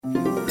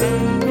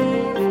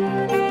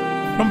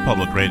From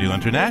Public Radio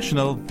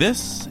International,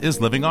 this is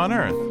Living on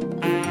Earth.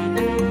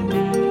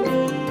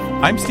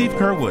 I'm Steve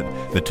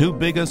Curwood. The two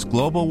biggest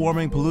global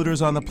warming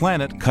polluters on the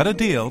planet cut a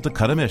deal to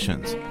cut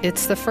emissions.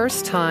 It's the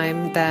first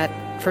time that,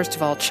 first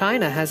of all,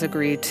 China has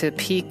agreed to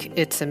peak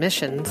its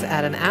emissions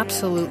at an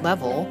absolute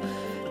level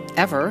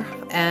ever.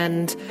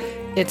 And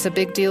it's a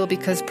big deal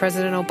because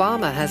President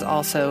Obama has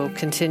also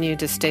continued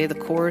to stay the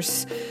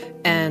course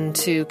and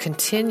to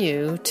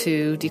continue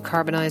to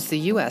decarbonize the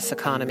U.S.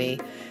 economy.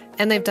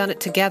 And they've done it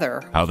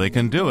together. How they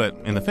can do it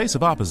in the face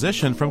of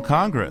opposition from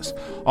Congress.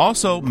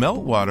 Also,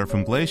 meltwater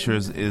from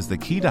glaciers is the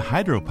key to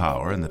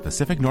hydropower in the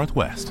Pacific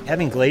Northwest.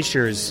 Having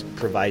glaciers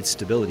provides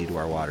stability to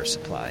our water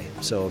supply.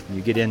 So if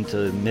you get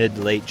into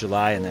mid-late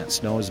July and that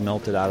snow is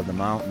melted out of the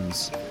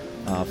mountains,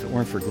 if it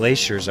weren't for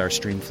glaciers, our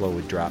stream flow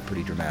would drop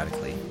pretty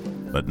dramatically.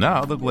 But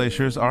now the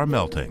glaciers are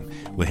melting.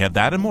 We have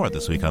that and more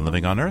this week on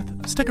Living on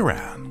Earth. Stick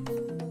around.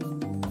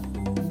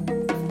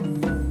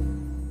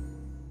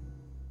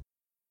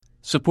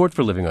 Support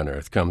for Living on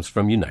Earth comes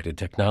from United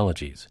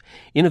Technologies,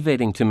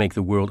 innovating to make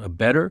the world a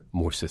better,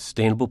 more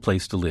sustainable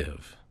place to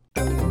live.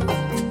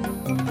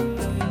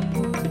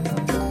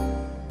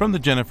 From the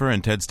Jennifer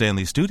and Ted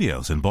Stanley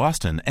studios in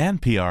Boston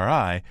and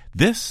PRI,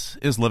 this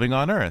is Living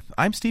on Earth.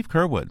 I'm Steve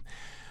Curwood.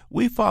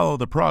 We follow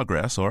the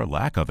progress, or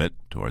lack of it,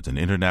 towards an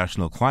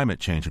international climate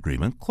change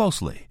agreement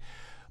closely.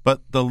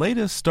 But the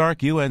latest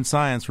stark UN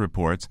science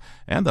reports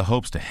and the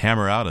hopes to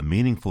hammer out a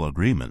meaningful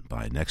agreement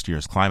by next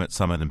year's climate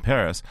summit in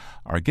Paris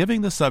are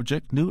giving the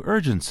subject new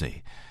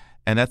urgency.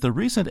 And at the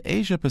recent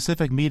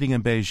Asia-Pacific meeting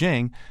in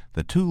Beijing,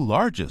 the two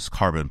largest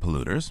carbon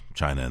polluters,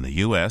 China and the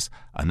U.S.,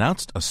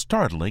 announced a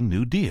startling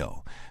new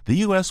deal. The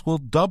U.S. will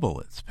double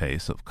its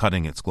pace of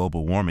cutting its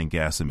global warming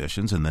gas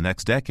emissions in the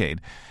next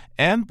decade,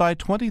 and by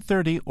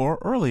 2030 or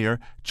earlier,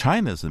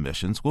 China's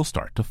emissions will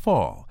start to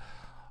fall.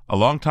 A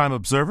longtime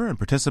observer and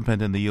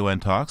participant in the UN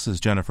talks is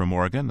Jennifer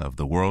Morgan of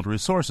the World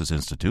Resources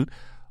Institute.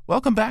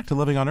 Welcome back to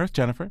Living on Earth,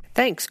 Jennifer.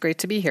 Thanks. Great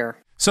to be here.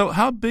 So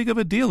how big of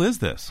a deal is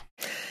this?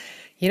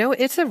 You know,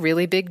 it's a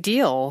really big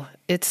deal.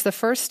 It's the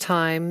first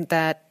time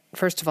that,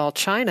 first of all,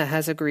 China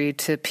has agreed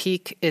to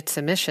peak its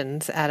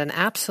emissions at an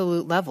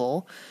absolute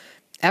level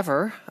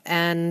ever.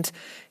 And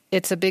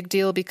it's a big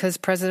deal because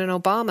President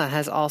Obama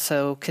has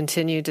also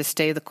continued to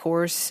stay the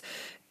course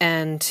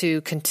and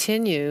to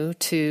continue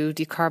to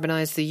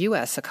decarbonize the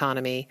U.S.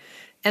 economy.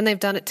 And they've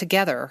done it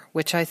together,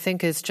 which I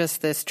think is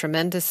just this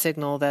tremendous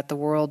signal that the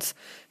world's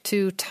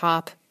two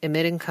top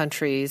emitting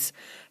countries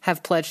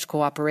have pledged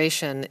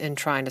cooperation in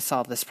trying to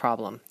solve this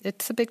problem.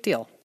 It's a big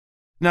deal.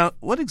 Now,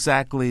 what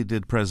exactly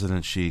did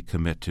President Xi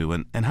commit to,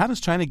 and how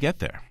does China get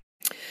there?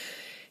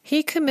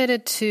 He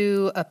committed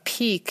to a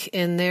peak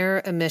in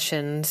their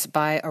emissions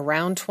by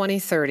around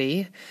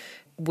 2030,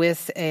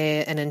 with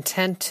an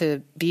intent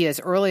to be as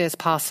early as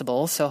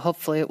possible, so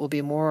hopefully it will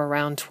be more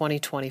around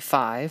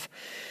 2025.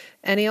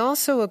 And he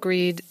also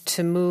agreed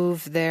to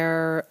move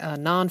their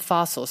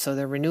non-fossil, so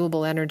their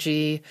renewable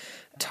energy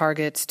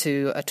targets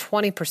to a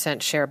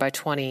 20% share by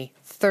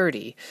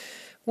 2030,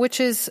 which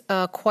is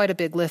quite a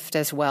big lift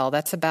as well.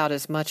 That's about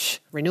as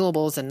much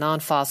renewables and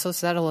non-fossil,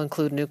 so that'll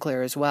include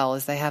nuclear as well,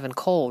 as they have in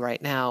coal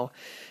right now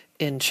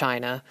in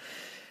China.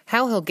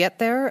 How he'll get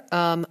there,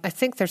 I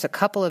think there's a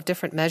couple of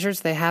different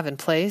measures they have in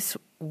place.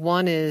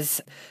 One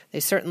is they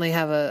certainly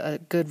have a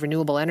good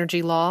renewable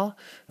energy law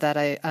that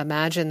I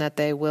imagine that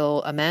they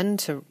will amend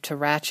to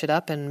ratchet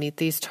up and meet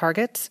these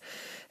targets.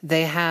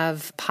 They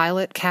have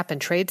pilot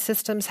cap-and-trade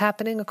systems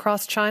happening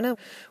across China,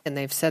 and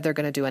they've said they're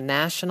going to do a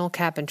national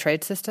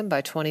cap-and-trade system by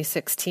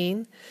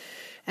 2016.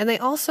 And they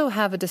also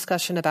have a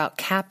discussion about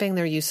capping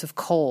their use of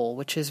coal,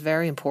 which is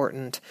very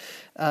important.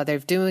 They're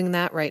doing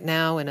that right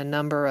now in a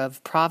number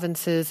of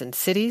provinces and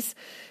cities,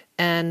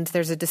 and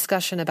there's a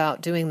discussion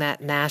about doing that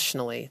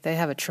nationally. They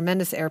have a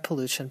tremendous air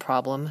pollution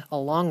problem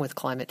along with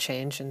climate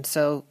change, and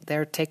so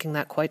they're taking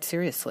that quite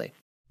seriously.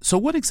 So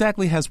what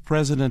exactly has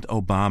President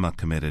Obama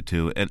committed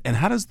to, and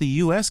how does the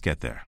U.S.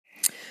 get there?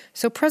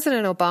 So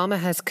President Obama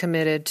has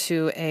committed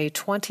to a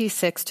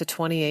 26 to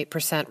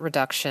 28%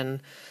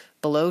 reduction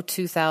below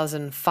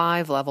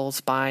 2005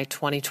 levels by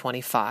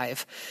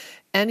 2025.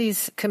 And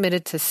he's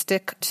committed to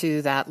stick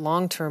to that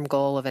long-term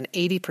goal of an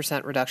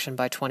 80% reduction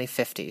by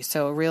 2050.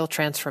 So a real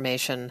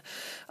transformation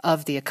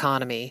of the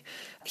economy.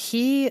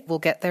 He will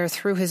get there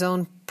through his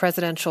own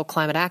presidential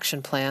climate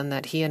action plan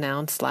that he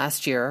announced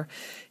last year.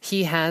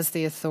 He has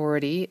the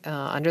authority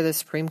under the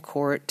Supreme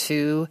Court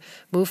to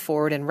move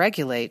forward and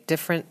regulate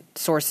different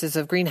sources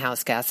of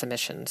greenhouse gas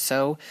emissions.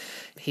 So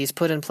he's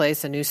put in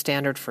place a new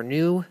standard for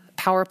new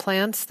power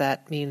plants.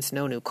 That means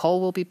no new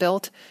coal will be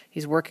built.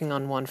 He's working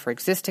on one for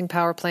existing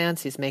power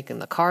plants. He's making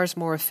the cars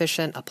more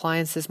efficient,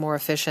 appliances more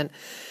efficient.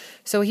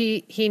 So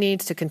he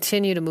needs to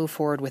continue to move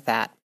forward with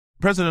that.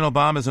 President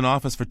Obama is in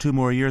office for 2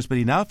 more years, but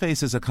he now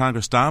faces a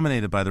Congress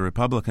dominated by the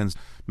Republicans,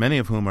 many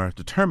of whom are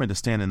determined to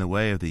stand in the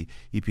way of the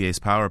EPA's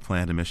power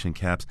plant emission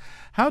caps.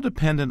 How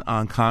dependent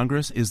on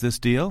Congress is this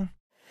deal?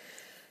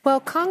 Well,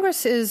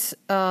 Congress is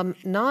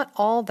not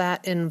all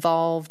that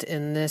involved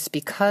in this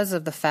because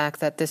of the fact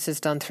that this is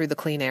done through the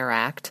Clean Air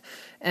Act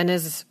and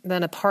is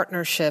then a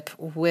partnership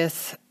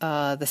with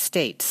the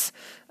states.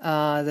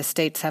 The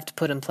states have to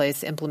put in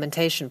place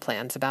implementation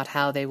plans about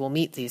how they will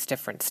meet these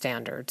different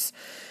standards.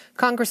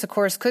 Congress, of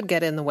course, could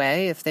get in the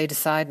way if they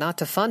decide not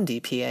to fund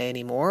EPA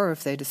anymore, or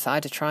if they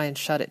decide to try and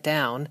shut it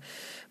down.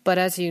 But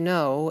as you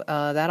know,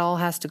 that all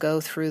has to go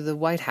through the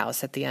White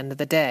House at the end of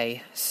the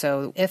day.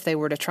 So if they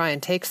were to try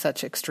and take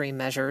such extreme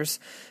measures,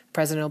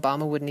 President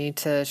Obama would need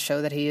to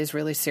show that he is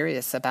really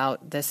serious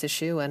about this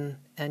issue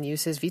and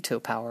use his veto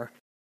power.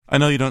 I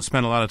know you don't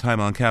spend a lot of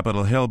time on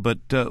Capitol Hill, but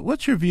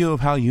what's your view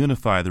of how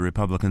unified the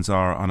Republicans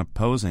are on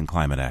opposing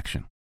climate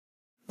action?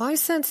 My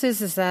sense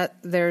is that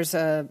there's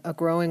a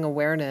growing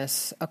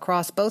awareness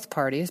across both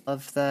parties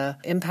of the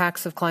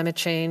impacts of climate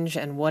change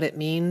and what it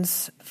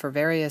means for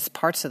various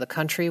parts of the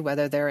country,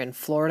 whether they're in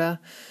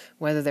Florida,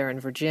 whether they're in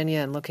Virginia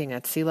and looking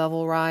at sea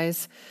level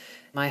rise.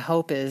 My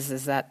hope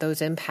is that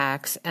those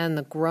impacts and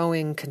the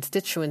growing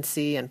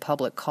constituency and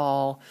public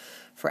call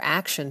for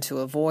action to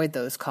avoid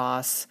those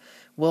costs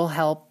will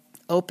help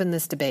open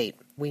this debate.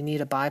 We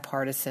need a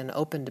bipartisan,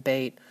 open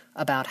debate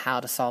about how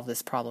to solve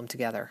this problem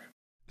together.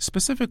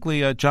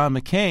 Specifically, John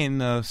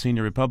McCain, a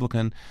senior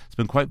Republican, has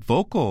been quite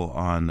vocal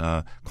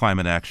on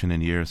climate action in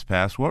years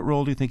past. What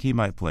role do you think he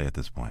might play at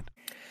this point?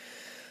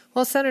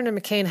 Well, Senator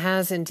McCain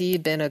has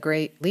indeed been a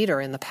great leader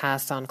in the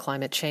past on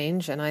climate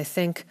change, and I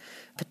think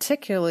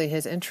particularly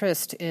his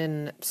interest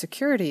in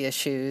security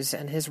issues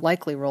and his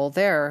likely role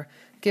there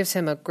gives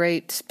him a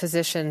great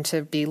position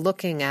to be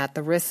looking at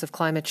the risks of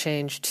climate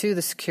change to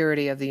the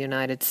security of the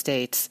United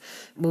States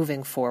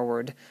moving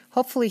forward.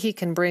 Hopefully he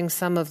can bring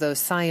some of those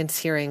science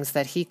hearings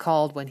that he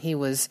called when he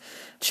was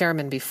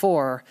chairman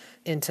before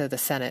into the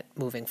Senate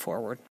moving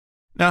forward.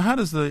 Now, how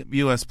does the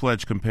U.S.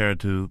 pledge compare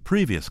to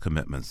previous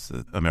commitments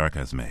that America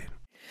has made?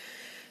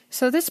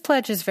 So this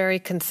pledge is very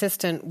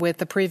consistent with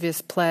the previous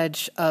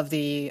pledge of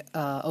the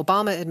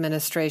Obama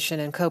administration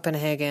in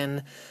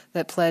Copenhagen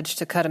that pledged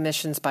to cut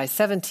emissions by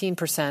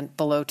 17%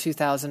 below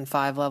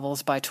 2005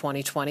 levels by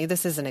 2020.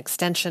 This is an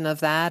extension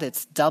of that.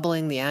 It's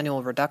doubling the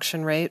annual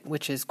reduction rate,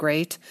 which is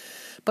great,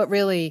 but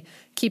really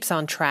keeps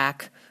on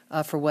track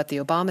for what the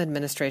Obama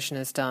administration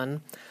has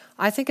done.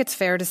 I think it's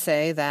fair to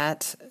say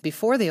that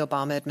before the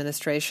Obama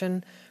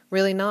administration,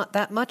 really not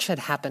that much had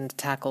happened to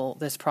tackle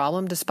this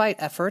problem, despite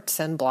efforts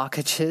and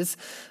blockages.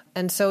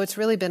 And so it's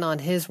really been on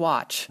his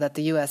watch that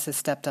the U.S. has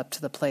stepped up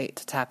to the plate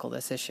to tackle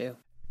this issue.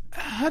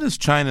 How does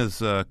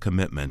China's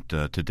commitment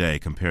today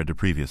compare to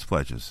previous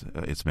pledges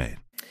it's made?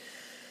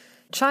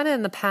 China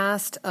in the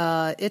past,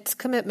 its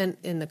commitment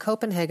in the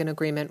Copenhagen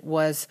Agreement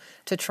was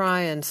to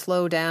try and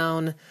slow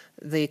down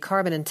the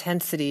carbon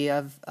intensity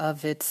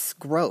of its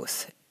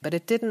growth. But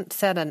it didn't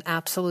set an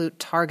absolute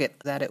target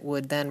that it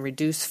would then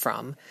reduce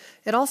from.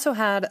 It also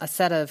had a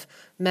set of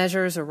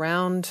measures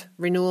around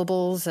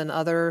renewables and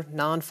other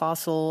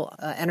non-fossil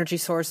energy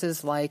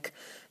sources like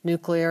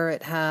nuclear.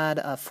 It had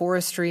a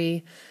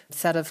forestry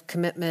set of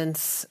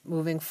commitments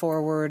moving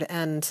forward.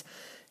 And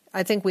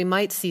I think we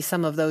might see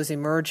some of those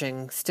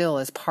emerging still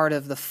as part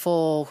of the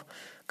full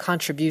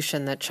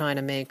contribution that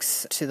China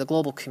makes to the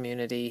global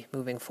community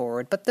moving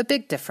forward. But the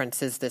big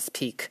difference is this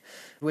peak,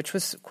 which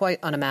was quite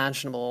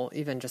unimaginable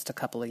even just a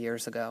couple of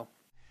years ago.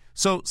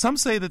 So some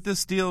say that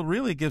this deal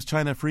really gives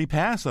China a free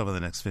pass over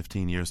the next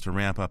 15 years to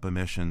ramp up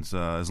emissions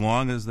as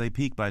long as they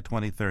peak by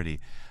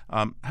 2030.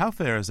 How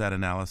fair is that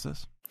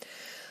analysis?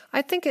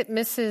 I think it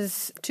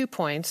misses 2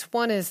 points.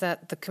 One is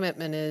that the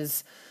commitment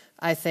is,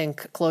 I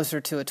think,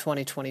 closer to a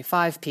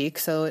 2025 peak,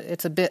 so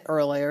it's a bit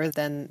earlier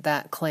than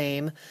that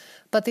claim.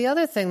 But the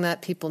other thing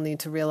that people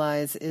need to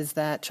realize is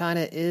that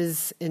China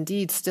is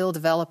indeed still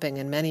developing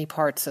in many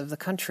parts of the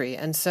country.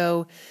 And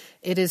so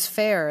it is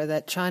fair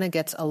that China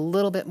gets a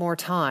little bit more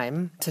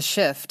time to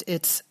shift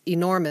its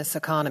enormous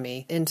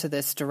economy into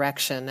this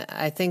direction.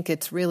 I think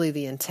it's really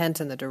the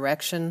intent and the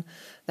direction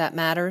that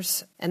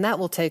matters. And that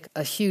will take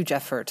a huge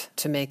effort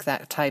to make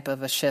that type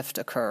of a shift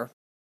occur.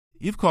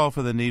 You've called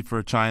for the need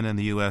for China and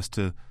the U.S.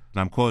 to, and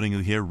I'm quoting you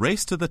here,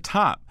 race to the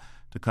top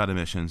to cut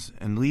emissions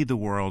and lead the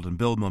world and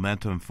build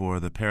momentum for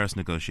the Paris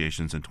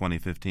negotiations in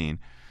 2015.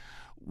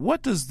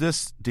 What does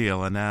this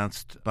deal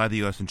announced by the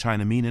U.S. and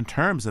China mean in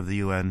terms of the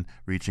UN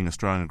reaching a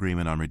strong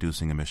agreement on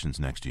reducing emissions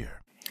next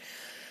year?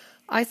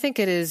 I think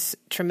it is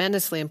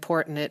tremendously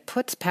important. It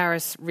puts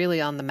Paris really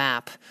on the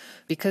map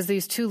because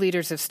these two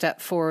leaders have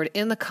stepped forward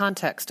in the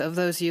context of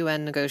those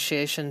UN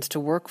negotiations to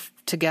work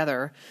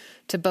together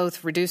to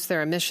both reduce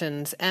their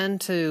emissions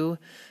and to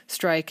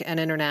strike an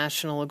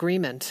international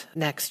agreement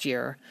next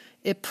year.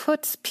 It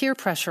puts peer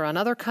pressure on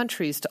other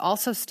countries to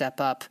also step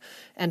up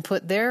and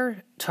put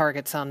their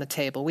targets on the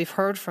table. We've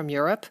heard from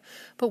Europe,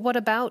 but what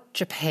about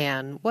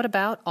Japan? What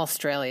about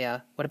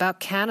Australia? What about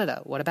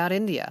Canada? What about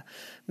India?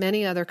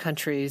 Many other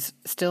countries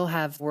still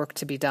have work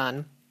to be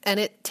done.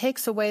 And it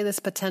takes away this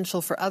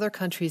potential for other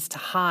countries to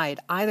hide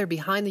either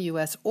behind the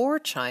U.S. or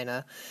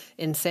China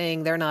in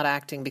saying they're not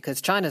acting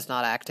because China's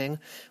not acting,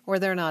 or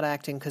they're not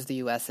acting because the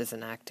U.S.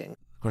 isn't acting.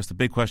 Of course, the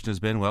big question has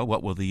been, well,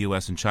 what will the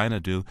U.S. and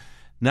China do?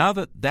 Now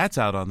that that's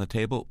out on the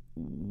table,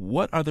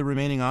 what are the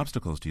remaining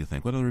obstacles, do you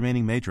think? What are the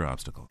remaining major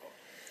obstacles?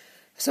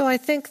 So I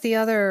think the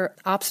other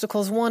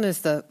obstacles, one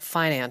is the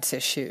finance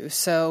issue.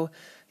 So,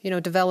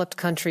 developed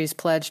countries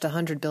pledged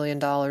 $100 billion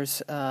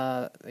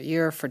a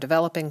year for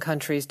developing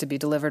countries to be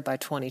delivered by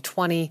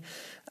 2020.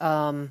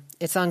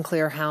 It's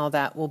unclear how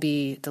that will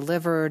be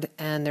delivered,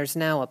 and there's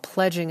now a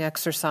pledging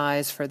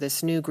exercise for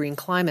this new Green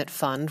Climate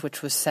Fund,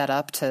 which was set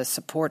up to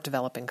support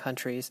developing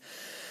countries.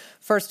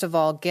 First of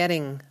all,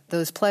 getting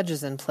those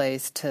pledges in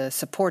place to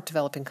support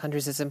developing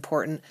countries is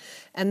important,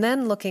 and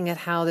then looking at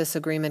how this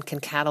agreement can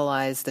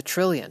catalyze the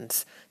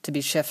trillions to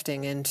be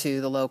shifting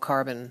into the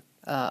low-carbon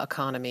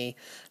economy.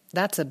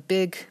 That's a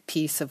big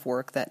piece of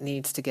work that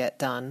needs to get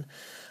done.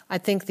 I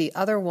think the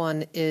other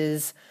one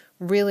is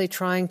really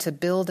trying to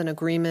build an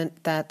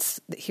agreement that's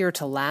here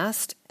to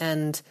last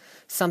and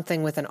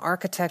something with an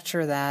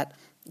architecture that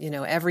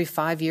every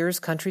 5 years,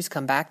 countries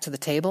come back to the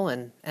table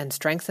and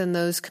strengthen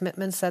those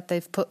commitments that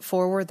they've put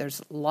forward.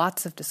 There's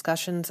lots of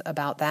discussions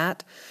about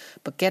that.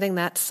 But getting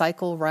that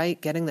cycle right,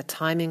 getting the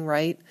timing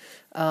right,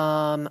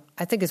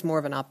 I think is more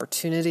of an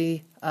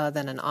opportunity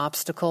than an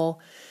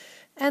obstacle.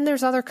 And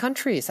there's other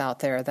countries out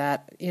there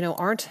that,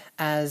 aren't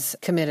as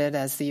committed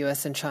as the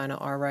U.S. and China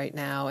are right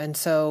now. And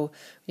so,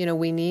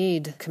 we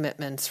need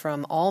commitments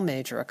from all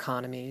major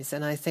economies.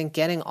 And I think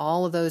getting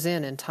all of those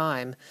in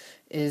time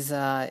is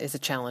a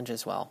challenge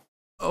as well.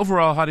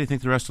 Overall, how do you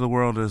think the rest of the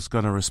world is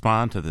going to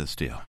respond to this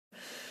deal?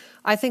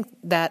 I think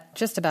that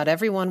just about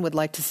everyone would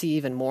like to see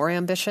even more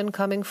ambition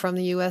coming from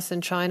the U.S.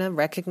 and China,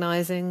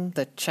 recognizing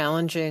the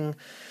challenging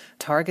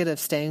target of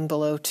staying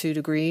below 2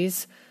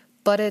 degrees.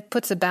 But it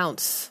puts a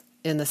bounce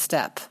in the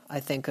step, I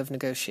think, of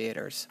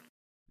negotiators.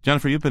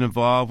 Jennifer, you've been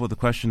involved with the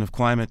question of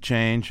climate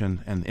change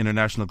and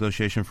international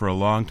negotiation for a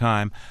long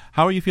time.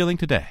 How are you feeling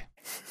today?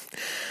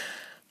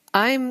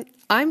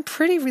 I'm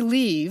pretty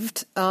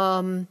relieved,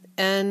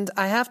 and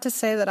I have to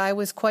say that I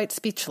was quite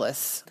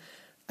speechless.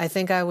 I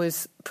think I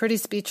was pretty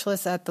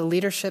speechless at the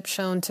leadership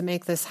shown to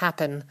make this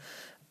happen,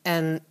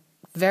 and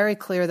very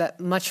clear that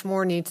much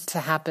more needs to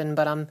happen,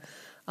 but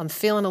I'm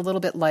feeling a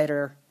little bit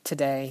lighter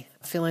today,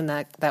 feeling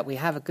that we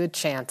have a good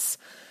chance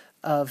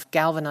of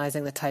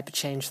galvanizing the type of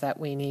change that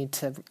we need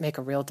to make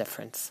a real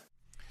difference.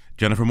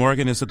 Jennifer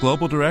Morgan is the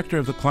Global Director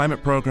of the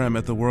Climate Program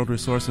at the World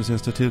Resources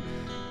Institute.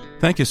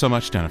 Thank you so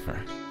much,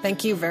 Jennifer.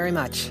 Thank you very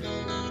much.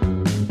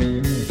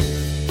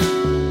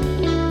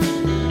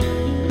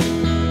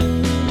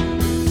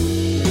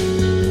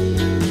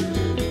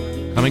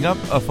 Coming up,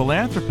 a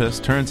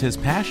philanthropist turns his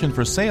passion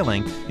for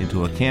sailing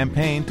into a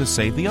campaign to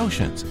save the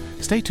oceans.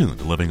 Stay tuned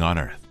to Living on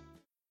Earth.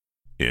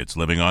 It's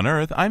Living on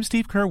Earth. I'm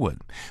Steve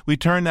Curwood. We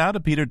turn now to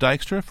Peter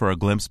Dykstra for a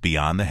glimpse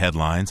beyond the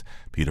headlines.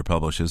 Peter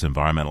publishes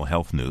environmental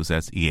health news.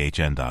 That's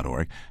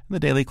ehn.org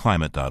and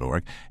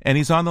thedailyclimate.org. And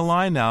he's on the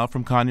line now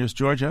from Conyers,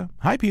 Georgia.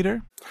 Hi,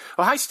 Peter.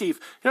 Oh, hi, Steve.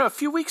 A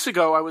few weeks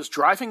ago, I was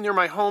driving near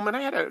my home, and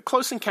I had a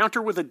close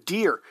encounter with a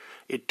deer.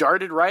 It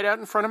darted right out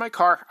in front of my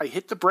car. I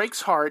hit the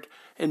brakes hard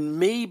and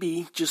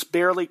maybe just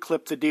barely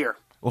clipped the deer.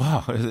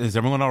 Wow, is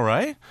everyone all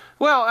right?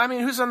 Well,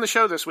 who's on the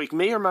show this week,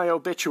 me or my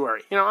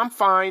obituary? I'm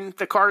fine.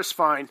 The car is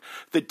fine.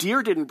 The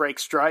deer didn't break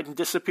stride and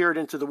disappeared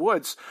into the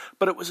woods,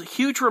 but it was a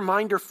huge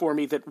reminder for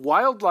me that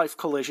wildlife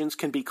collisions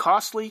can be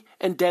costly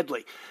and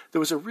deadly.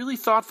 There was a really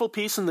thoughtful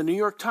piece in the New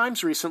York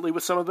Times recently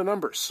with some of the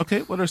numbers.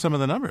 Okay, what are some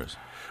of the numbers?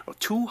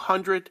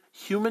 200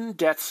 human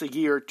deaths a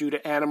year due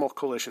to animal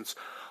collisions,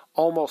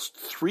 almost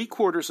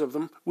 3/4 of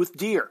them with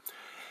deer.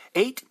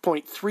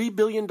 $8.3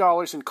 billion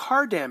in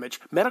car damage,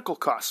 medical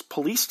costs,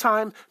 police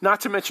time,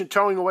 not to mention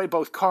towing away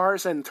both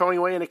cars and towing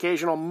away an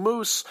occasional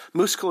moose.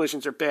 Moose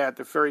collisions are bad.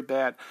 They're very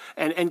bad.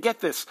 And get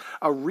this,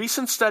 a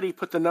recent study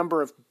put the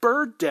number of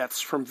bird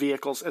deaths from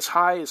vehicles as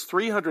high as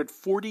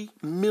 340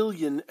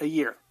 million a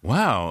year.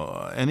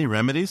 Wow. Any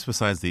remedies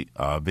besides the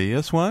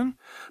obvious one?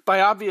 By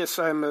obvious,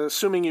 I'm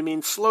assuming you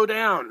mean slow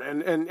down.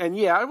 And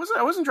yeah, I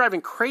wasn't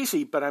driving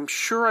crazy, but I'm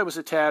sure I was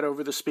a tad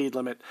over the speed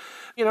limit.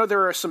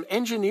 There are some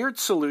engineered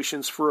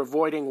solutions for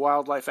avoiding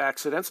wildlife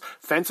accidents.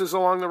 Fences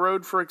along the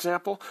road, for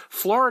example.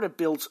 Florida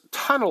builds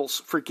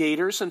tunnels for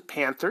gators and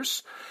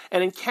panthers.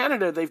 And in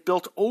Canada, they've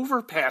built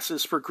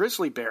overpasses for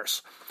grizzly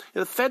bears.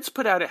 The feds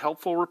put out a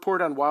helpful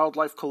report on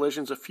wildlife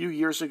collisions a few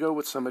years ago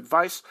with some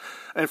advice.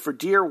 And for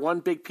deer, one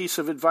big piece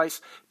of advice,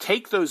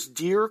 take those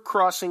deer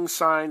crossing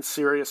signs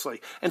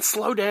seriously and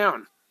slow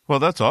down. Well,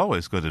 that's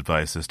always good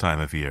advice this time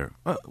of year.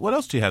 What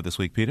else do you have this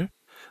week, Peter?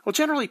 Well,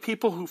 generally,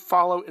 people who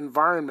follow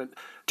environment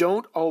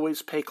don't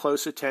always pay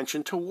close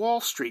attention to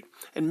Wall Street,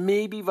 and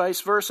maybe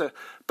vice versa.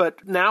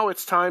 But now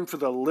it's time for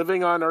the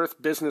Living on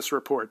Earth Business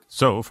Report.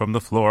 So, from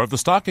the floor of the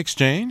stock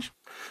exchange?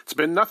 It's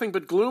been nothing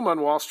but gloom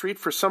on Wall Street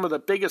for some of the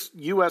biggest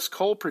U.S.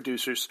 coal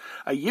producers.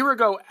 A year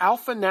ago,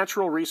 Alpha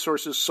Natural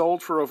Resources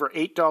sold for over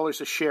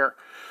 $8 a share.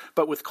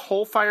 But with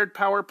coal-fired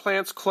power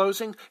plants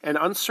closing, an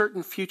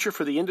uncertain future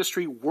for the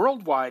industry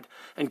worldwide,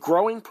 and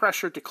growing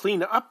pressure to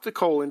clean up the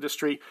coal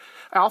industry,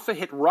 Alpha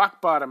hit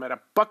rock bottom at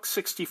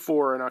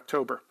 $1.64 in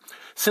October.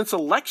 Since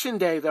Election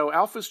Day, though,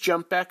 Alpha's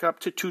jumped back up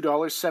to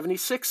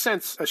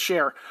 $2.76 a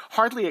share.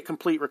 Hardly a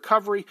complete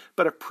recovery,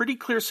 but a pretty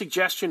clear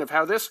suggestion of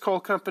how this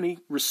coal company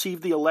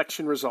received the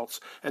election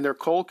results. And their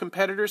coal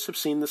competitors have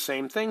seen the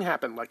same thing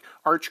happen, like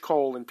Arch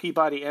Coal and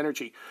Peabody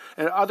Energy.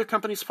 And other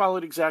companies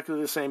followed exactly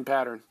the same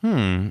pattern.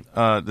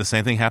 The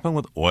same thing happened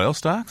with oil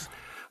stocks?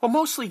 Well,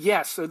 mostly,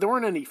 yes. There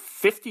weren't any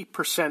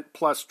 50%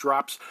 plus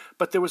drops,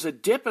 but there was a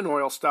dip in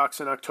oil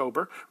stocks in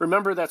October.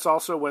 Remember, that's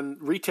also when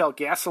retail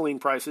gasoline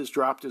prices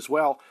dropped as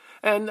well.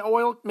 And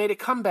oil made a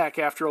comeback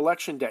after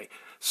Election Day.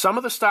 Some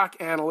of the stock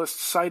analysts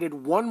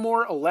cited one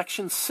more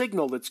election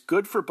signal that's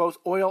good for both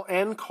oil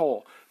and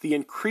coal, the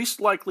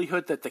increased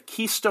likelihood that the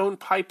Keystone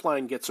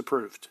Pipeline gets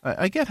approved.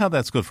 I get how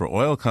that's good for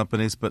oil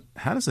companies, but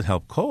how does it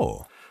help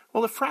coal?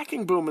 Well, the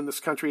fracking boom in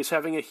this country is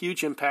having a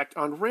huge impact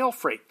on rail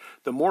freight.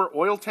 The more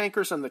oil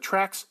tankers on the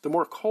tracks, the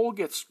more coal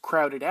gets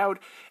crowded out,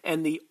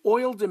 and the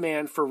oil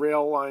demand for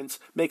rail lines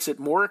makes it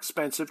more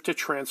expensive to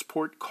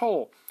transport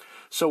coal.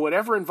 So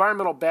whatever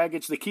environmental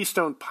baggage the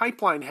Keystone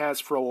Pipeline has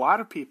for a lot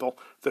of people,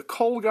 the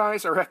coal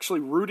guys are actually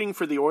rooting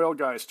for the oil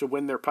guys to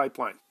win their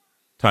pipeline.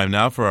 Time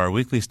now for our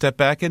weekly step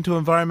back into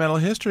environmental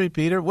history.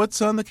 Peter,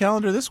 what's on the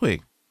calendar this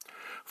week?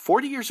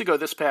 40 years ago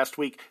this past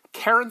week,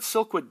 Karen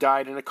Silkwood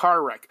died in a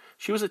car wreck.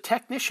 She was a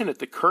technician at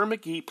the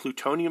Kerr-McGee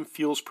Plutonium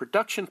Fuels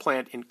Production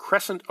Plant in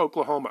Crescent,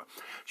 Oklahoma.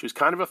 She was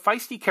kind of a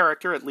feisty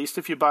character, at least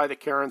if you buy that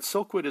Karen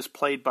Silkwood is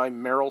played by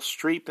Meryl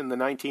Streep in the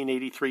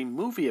 1983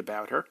 movie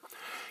about her.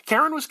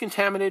 Karen was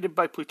contaminated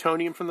by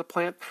plutonium from the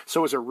plant,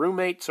 so was her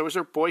roommate, so was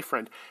her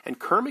boyfriend, and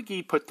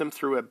Kerr-McGee put them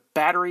through a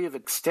battery of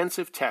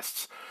extensive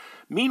tests.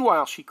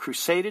 Meanwhile, she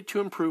crusaded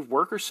to improve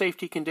worker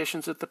safety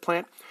conditions at the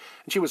plant,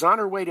 and she was on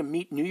her way to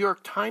meet New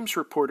York Times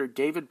reporter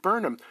David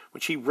Burnham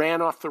when she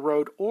ran off the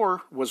road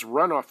or was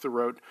run off the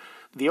road.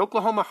 The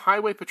Oklahoma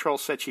Highway Patrol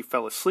said she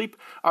fell asleep.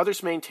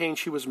 Others maintain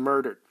she was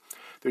murdered.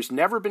 There's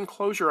never been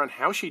closure on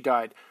how she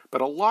died,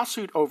 but a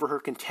lawsuit over her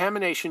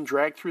contamination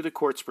dragged through the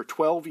courts for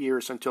 12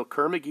 years until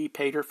Kerr-McGee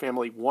paid her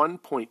family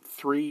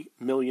 $1.3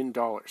 million.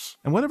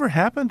 And whatever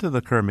happened to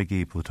the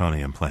Kerr-McGee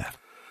plutonium plant?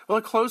 Well,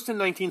 it closed in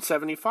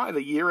 1975,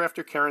 a year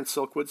after Karen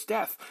Silkwood's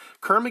death.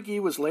 Kerr-McGee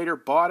was later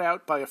bought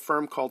out by a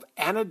firm called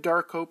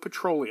Anadarko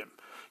Petroleum.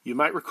 You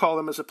might recall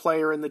them as a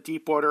player in the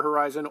Deepwater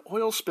Horizon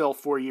oil spill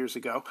 4 years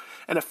ago,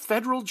 and a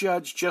federal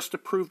judge just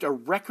approved a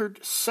record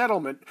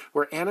settlement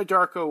where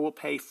Anadarko will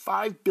pay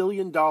 $5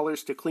 billion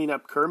to clean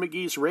up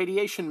Kerr-McGee's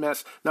radiation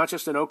mess, not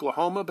just in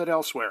Oklahoma, but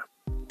elsewhere.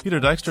 Peter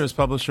Dykstra is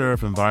publisher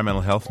of Environmental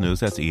Health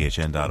News. That's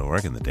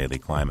ehn.org and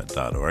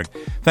thedailyclimate.org.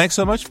 Thanks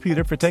so much,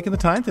 Peter, for taking the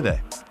time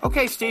today.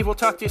 Okay, Steve, we'll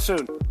talk to you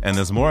soon. And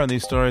there's more on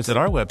these stories at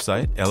our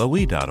website,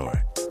 LOE.org.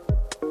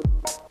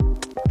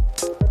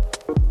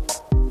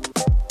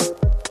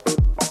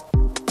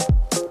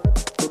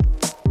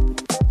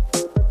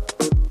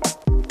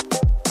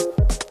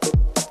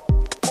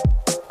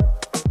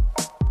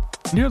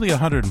 Nearly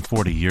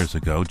 140 years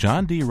ago,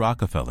 John D.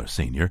 Rockefeller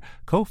Sr.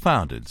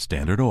 co-founded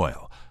Standard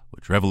Oil,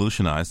 which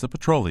revolutionized the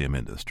petroleum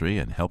industry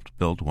and helped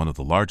build one of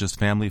the largest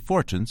family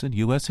fortunes in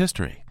U.S.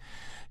 history.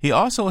 He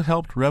also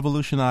helped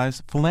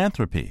revolutionize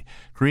philanthropy,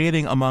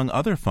 creating, among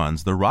other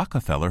funds, the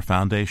Rockefeller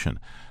Foundation,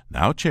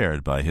 now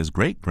chaired by his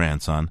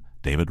great-grandson,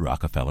 David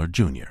Rockefeller,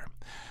 Jr.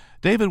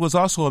 David was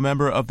also a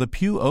member of the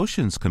Pew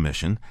Oceans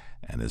Commission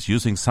and is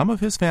using some of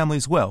his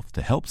family's wealth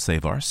to help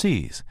save our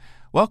seas.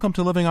 Welcome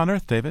to Living on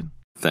Earth, David.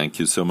 Thank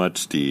you so much,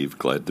 Steve.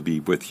 Glad to be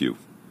with you.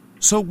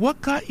 So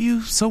what got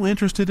you so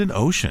interested in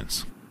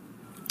oceans?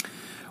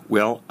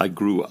 Well, I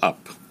grew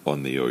up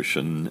on the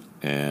ocean,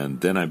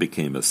 and then I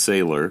became a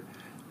sailor,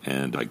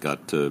 and I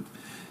got to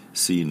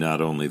see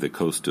not only the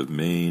coast of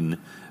Maine,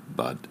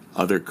 but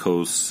other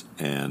coasts,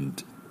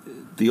 and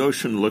the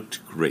ocean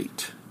looked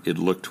great. It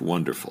looked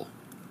wonderful.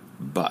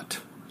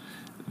 But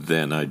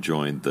then I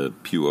joined the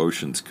Pew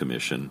Oceans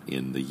Commission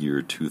in the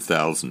year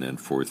 2000, and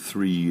for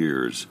 3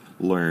 years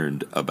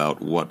learned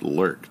about what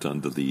lurked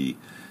under the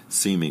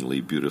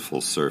seemingly beautiful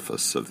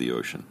surface of the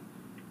ocean.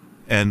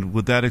 And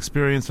with that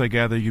experience, I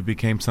gather you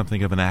became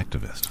something of an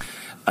activist.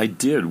 I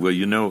did. Well,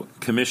 you know,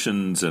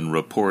 commissions and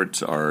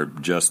reports are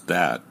just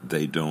that.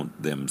 They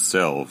don't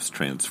themselves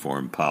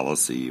transform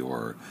policy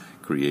or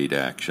create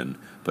action,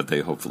 but they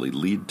hopefully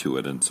lead to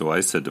it. And so I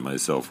said to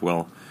myself,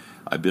 well,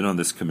 I've been on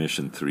this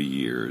commission 3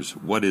 years.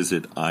 What is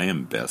it I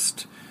am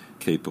best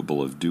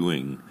capable of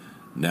doing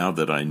now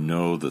that I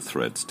know the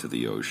threats to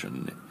the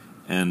ocean?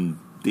 And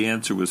the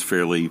answer was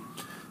fairly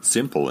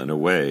simple in a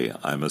way.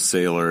 I'm a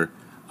sailor.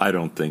 I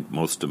don't think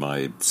most of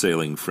my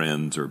sailing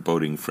friends or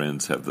boating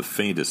friends have the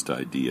faintest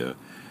idea,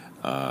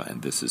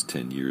 and this is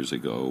 10 years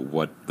ago,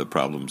 what the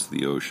problems of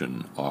the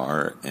ocean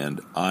are, and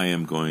I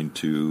am going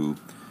to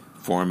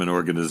form an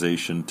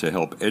organization to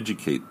help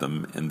educate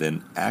them and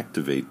then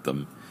activate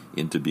them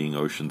into being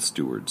ocean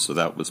stewards. So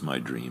that was my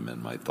dream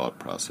and my thought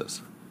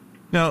process.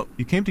 Now,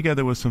 you came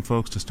together with some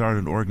folks to start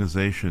an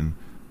organization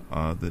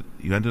that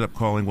you ended up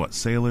calling,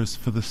 Sailors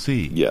for the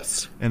Sea.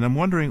 Yes. And I'm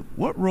wondering,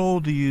 what role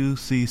do you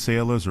see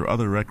sailors or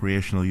other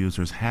recreational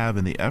users have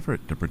in the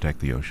effort to protect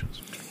the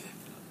oceans?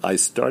 I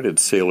started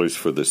Sailors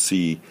for the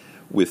Sea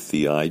with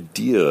the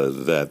idea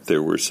that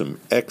there were some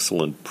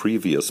excellent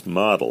previous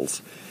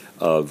models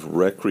of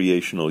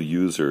recreational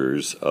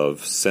users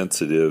of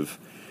sensitive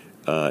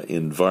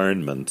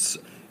environments.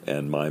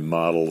 And my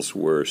models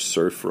were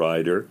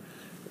Surfrider,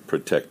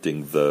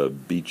 protecting the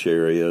beach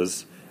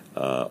areas,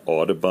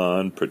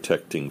 Audubon,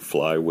 protecting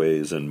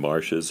flyways and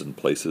marshes and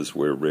places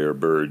where rare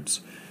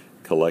birds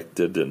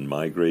collected and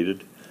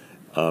migrated,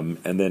 and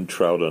then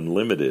Trout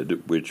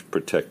Unlimited, which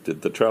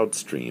protected the trout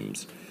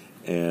streams.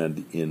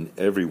 And in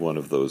every one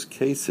of those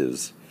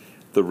cases,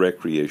 the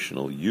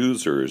recreational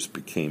users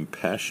became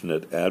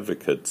passionate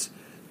advocates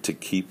to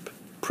keep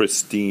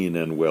pristine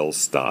and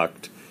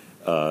well-stocked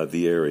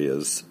the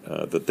areas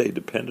that they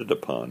depended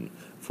upon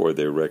for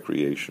their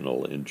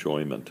recreational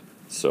enjoyment.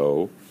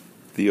 So,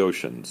 the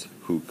oceans.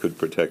 Who could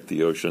protect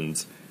the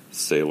oceans?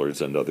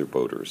 Sailors and other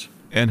boaters.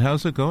 And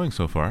how's it going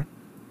so far?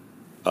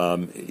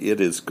 It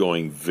is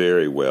going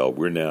very well.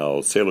 We're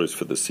now, Sailors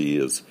for the Sea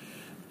is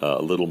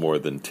a little more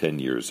than 10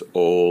 years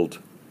old.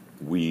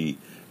 We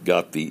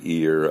got the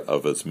ear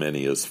of as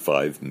many as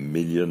 5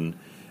 million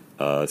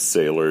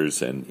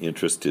sailors and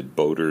interested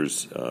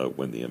boaters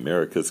when the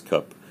America's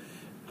Cup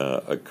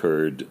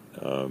occurred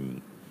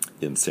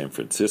in San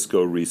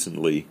Francisco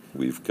recently.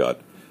 We've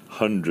got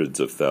hundreds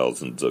of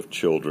thousands of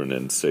children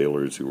and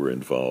sailors who were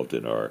involved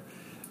in our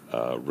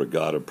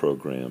regatta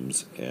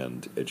programs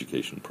and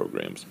education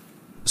programs.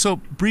 So,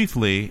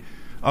 briefly,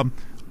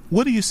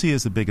 what do you see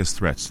as the biggest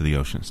threats to the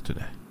oceans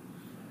today?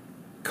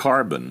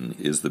 Carbon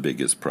is the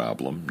biggest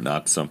problem,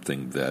 not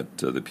something that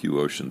the Pew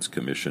Oceans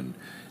Commission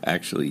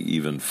actually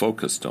even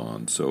focused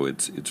on. So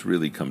it's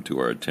really come to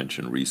our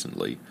attention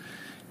recently.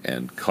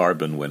 And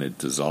carbon, when it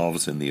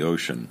dissolves in the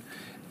ocean,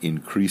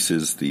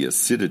 increases the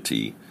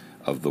acidity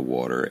of the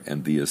water,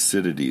 and the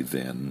acidity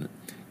then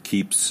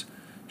keeps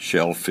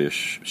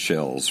shellfish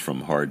shells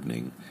from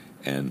hardening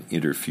and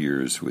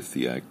interferes with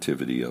the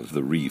activity of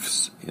the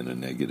reefs in a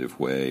negative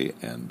way,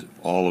 and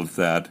all of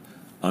that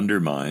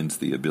undermines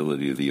the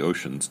ability of the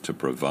oceans to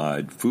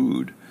provide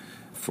food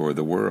for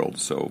the world.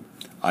 So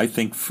I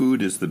think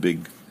food is the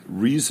big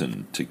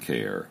reason to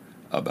care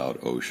about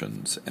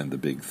oceans, and the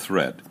big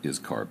threat is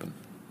carbon.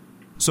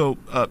 So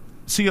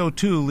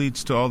CO2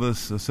 leads to all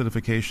this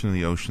acidification in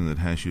the ocean that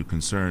has you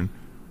concerned.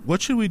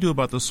 What should we do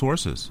about the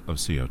sources of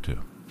CO2?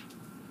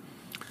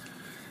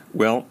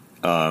 Well,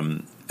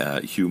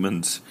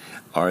 humans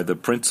are the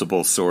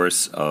principal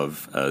source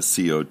of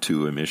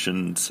CO2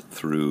 emissions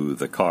through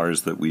the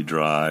cars that we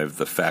drive,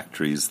 the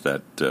factories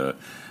that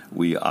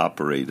we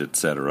operate,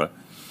 etc.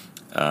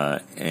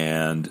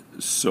 And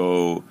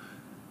so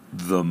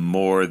the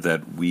more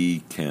that we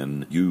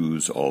can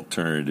use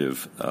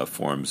alternative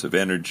forms of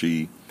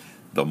energy,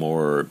 the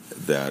more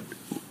that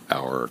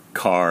our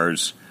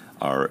cars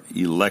are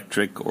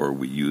electric, or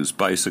we use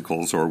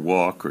bicycles or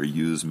walk or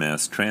use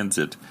mass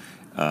transit,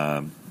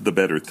 the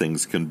better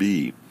things can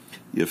be.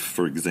 If,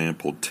 for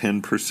example,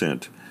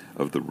 10%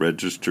 of the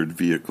registered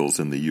vehicles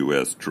in the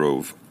U.S.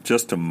 drove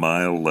just a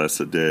mile less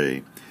a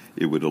day,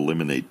 it would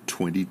eliminate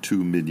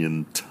 22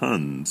 million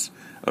tons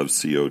of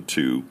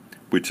CO2,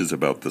 which is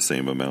about the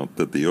same amount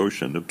that the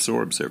ocean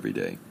absorbs every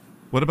day.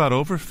 What about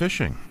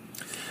overfishing?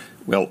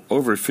 Well,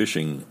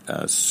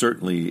 overfishing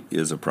certainly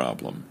is a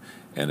problem,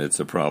 and it's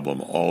a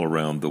problem all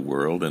around the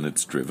world, and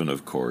it's driven,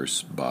 of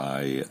course,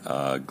 by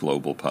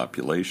global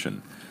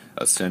population.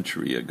 A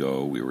century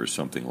ago, we were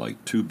something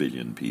like 2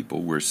 billion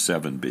people. We're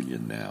 7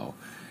 billion now.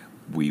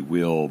 We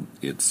will,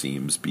 it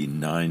seems, be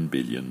 9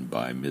 billion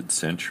by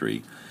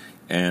mid-century.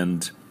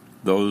 And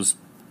those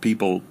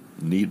people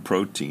need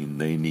protein,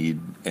 they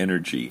need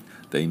energy,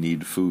 they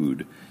need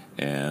food.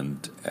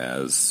 And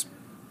as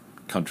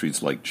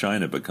countries like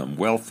China become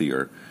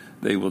wealthier,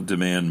 they will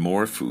demand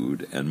more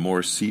food and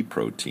more sea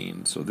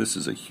protein. So this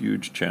is a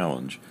huge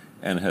challenge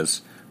and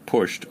has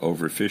pushed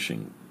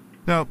overfishing.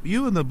 Now,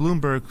 you and the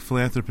Bloomberg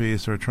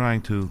Philanthropies are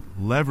trying to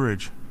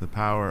leverage the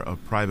power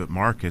of private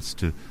markets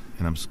to,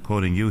 and I'm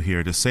quoting you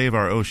here, to save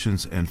our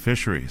oceans and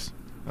fisheries.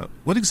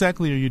 What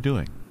exactly are you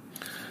doing?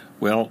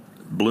 Well,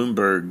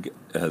 Bloomberg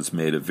has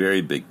made a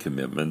very big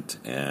commitment,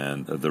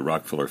 and the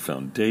Rockefeller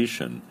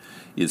Foundation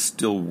is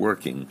still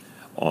working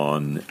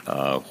on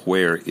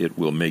where it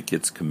will make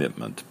its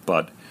commitment.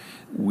 But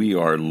we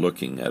are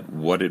looking at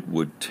what it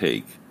would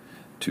take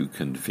to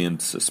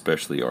convince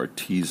especially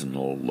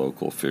artisanal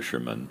local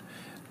fishermen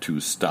to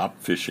stop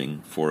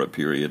fishing for a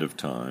period of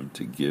time,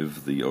 to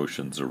give the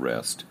oceans a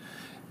rest,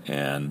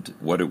 and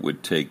what it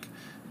would take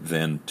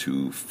then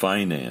to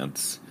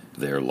finance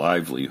their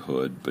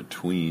livelihood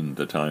between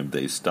the time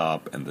they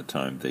stop and the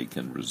time they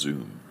can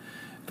resume.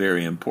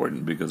 Very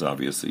important, because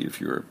obviously if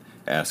you're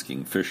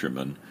asking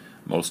fishermen,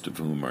 most of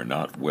whom are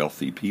not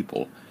wealthy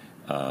people,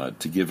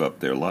 to give up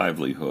their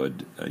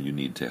livelihood, you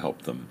need to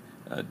help them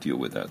deal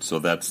with that. So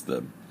that's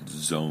the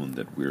zone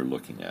that we're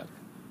looking at.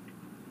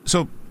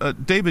 So,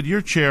 David,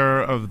 you're chair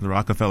of the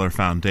Rockefeller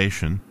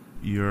Foundation.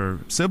 your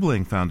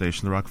sibling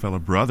foundation, the Rockefeller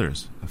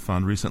Brothers, a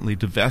fund recently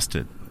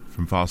divested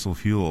from fossil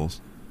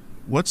fuels.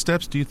 What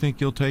steps do you think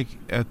you'll take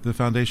at the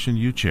foundation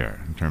you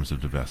chair in terms of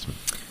divestment?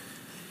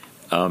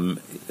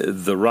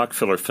 The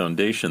Rockefeller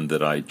Foundation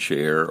that I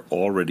chair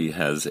already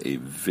has a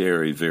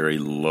very, very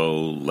low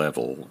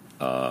level.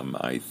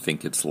 I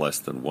think it's less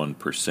than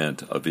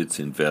 1% of its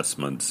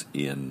investments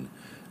in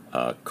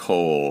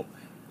coal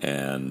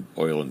and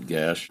oil and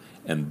gas.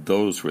 And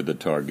those were the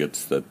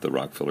targets that the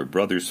Rockefeller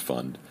Brothers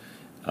Fund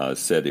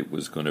said it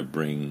was going to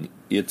bring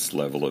its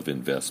level of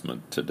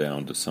investment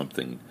down to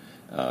something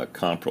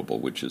comparable,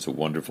 which is a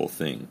wonderful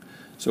thing.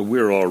 So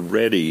we're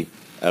already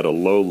at a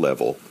low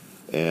level,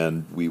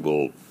 and we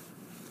will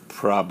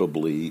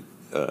probably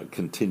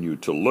continue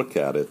to look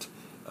at it,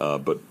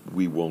 but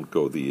we won't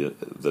go the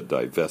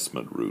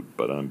divestment route.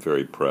 But I'm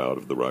very proud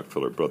of the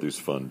Rockefeller Brothers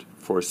Fund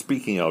for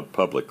speaking out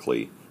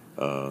publicly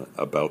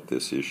about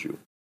this issue.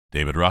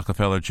 David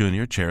Rockefeller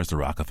Jr. chairs the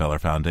Rockefeller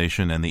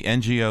Foundation and the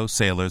NGO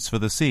Sailors for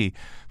the Sea.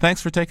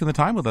 Thanks for taking the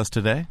time with us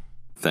today.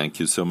 Thank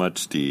you so much,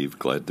 Steve.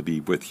 Glad to be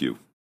with you.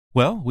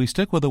 Well, we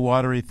stick with a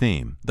watery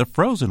theme, the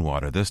frozen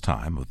water this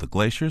time with the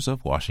glaciers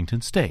of Washington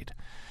State.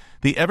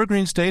 The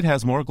Evergreen State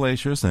has more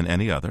glaciers than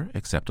any other,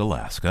 except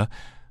Alaska.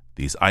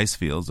 These ice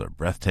fields are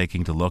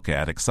breathtaking to look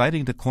at,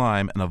 exciting to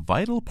climb, and a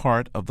vital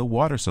part of the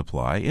water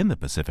supply in the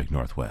Pacific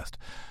Northwest.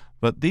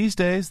 But these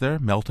days, they're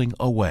melting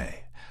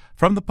away.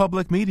 From the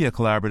Public Media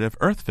Collaborative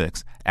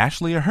EarthFix,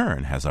 Ashley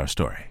Ahern has our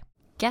story.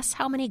 Guess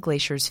how many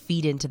glaciers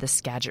feed into the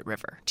Skagit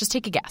River? Just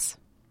take a guess.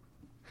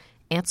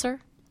 Answer: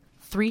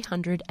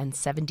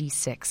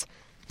 376.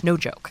 No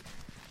joke.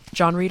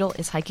 John Riedel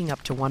is hiking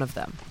up to one of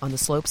them on the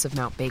slopes of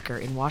Mount Baker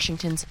in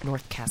Washington's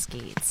North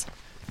Cascades.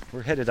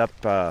 We're headed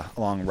up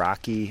along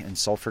Rocky and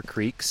Sulphur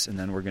Creeks, and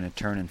then we're going to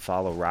turn and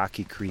follow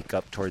Rocky Creek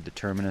up toward the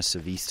terminus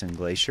of Easton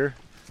Glacier.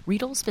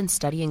 Riedel's been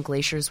studying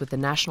glaciers with the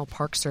National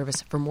Park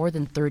Service for more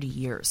than 30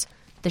 years.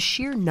 The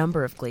sheer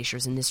number of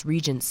glaciers in this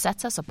region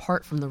sets us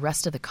apart from the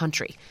rest of the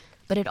country,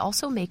 but it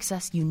also makes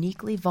us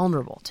uniquely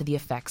vulnerable to the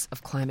effects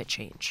of climate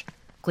change.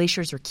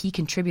 Glaciers are key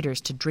contributors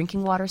to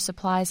drinking water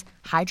supplies,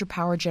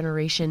 hydropower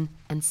generation,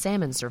 and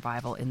salmon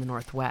survival in the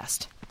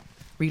Northwest.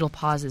 Riedel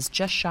pauses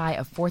just shy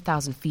of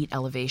 4,000 feet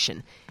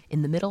elevation,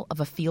 in the middle of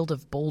a field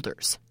of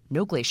boulders.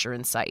 No glacier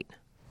in sight.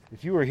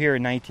 If you were here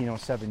in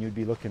 1907, you'd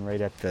be looking right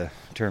at the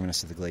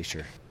terminus of the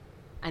glacier.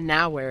 And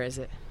now where is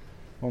it?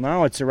 Well,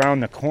 now it's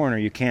around the corner.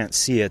 You can't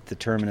see it. The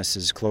terminus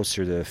is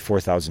closer to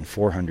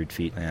 4,400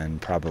 feet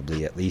and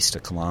probably at least a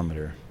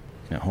kilometer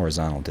in a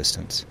horizontal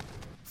distance.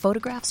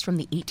 Photographs from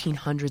the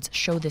 1800s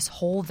show this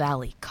whole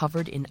valley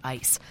covered in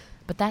ice,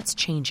 but that's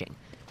changing.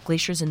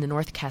 Glaciers in the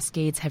North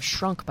Cascades have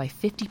shrunk by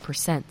 50%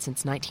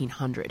 since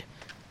 1900.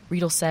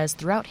 Riedel says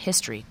throughout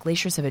history,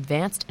 glaciers have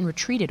advanced and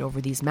retreated over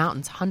these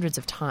mountains hundreds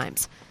of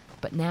times.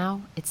 But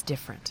now it's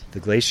different.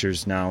 The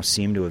glaciers now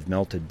seem to have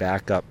melted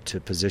back up to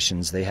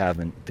positions they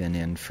haven't been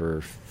in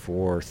for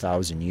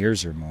 4,000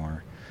 years or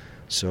more.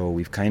 So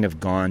we've kind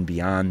of gone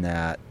beyond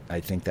that,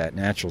 I think, that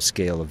natural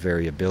scale of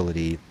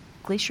variability.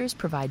 Glaciers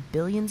provide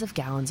billions of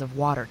gallons of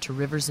water to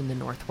rivers in the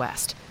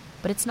Northwest.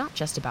 But it's not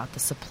just about the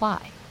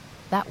supply.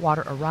 That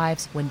water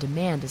arrives when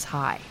demand is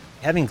high.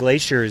 Having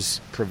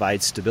glaciers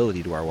provides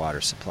stability to our water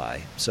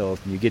supply. So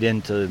if you get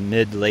into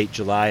mid-late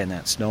July and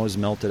that snow is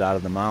melted out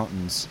of the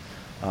mountains,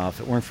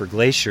 if it weren't for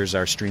glaciers,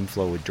 our stream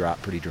flow would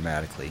drop pretty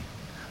dramatically.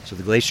 So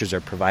the glaciers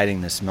are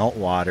providing this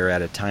meltwater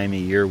at a time of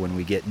year when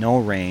we get no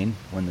rain,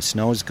 when the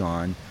snow's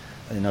gone,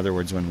 in other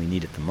words, when we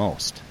need it the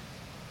most.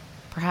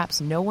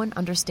 Perhaps no one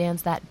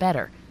understands that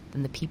better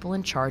than the people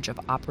in charge of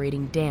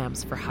operating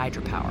dams for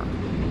hydropower.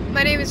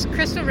 My name is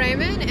Crystal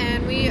Raymond,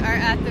 and we are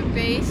at the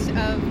base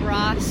of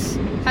Ross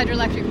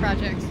Hydroelectric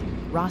Project.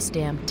 Ross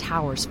Dam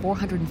towers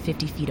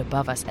 450 feet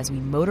above us as we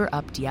motor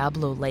up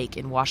Diablo Lake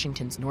in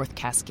Washington's North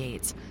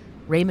Cascades.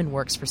 Raymond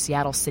works for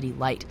Seattle City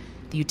Light.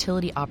 The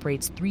utility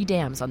operates 3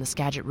 dams on the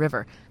Skagit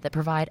River that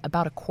provide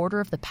about a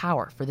quarter of the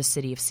power for the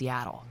city of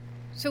Seattle.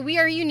 So we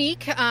are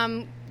unique.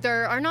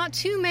 There are not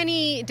too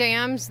many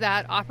dams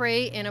that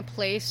operate in a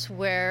place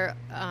where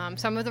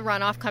some of the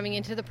runoff coming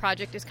into the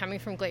project is coming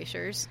from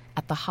glaciers.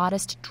 At the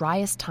hottest,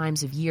 driest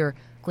times of year,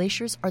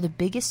 glaciers are the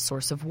biggest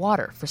source of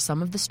water for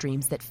some of the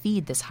streams that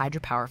feed this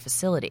hydropower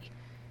facility.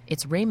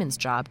 It's Raymond's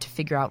job to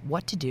figure out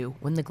what to do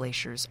when the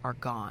glaciers are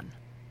gone.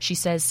 She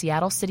says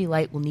Seattle City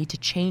Light will need to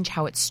change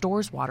how it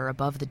stores water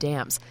above the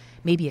dams,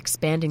 maybe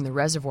expanding the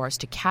reservoirs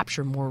to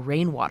capture more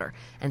rainwater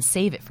and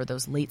save it for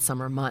those late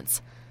summer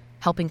months.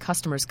 Helping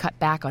customers cut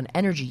back on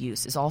energy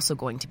use is also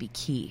going to be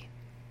key.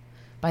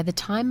 By the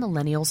time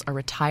millennials are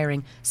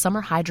retiring,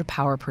 summer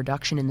hydropower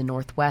production in the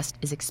Northwest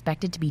is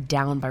expected to be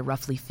down by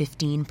roughly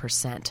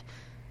 15%.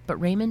 But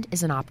Raymond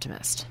is an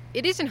optimist.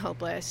 It isn't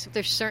hopeless.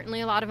 There's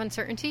certainly a lot of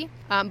uncertainty,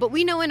 but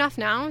we know enough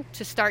now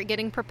to start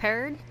getting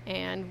prepared,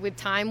 and with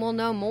time we'll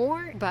know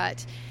more.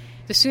 But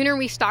the sooner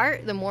we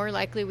start, the more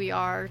likely we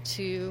are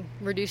to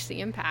reduce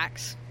the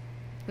impacts.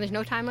 And there's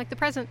no time like the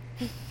present.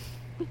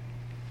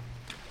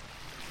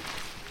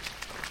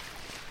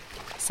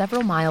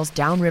 Several miles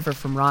downriver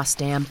from Ross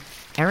Dam,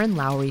 Aaron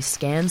Lowry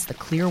scans the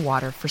clear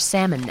water for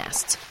salmon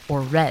nests,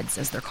 or reds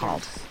as they're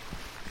called.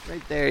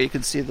 Right there, you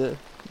can see the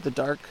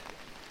dark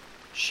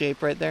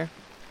shape right there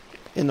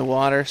in the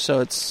water, so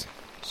it's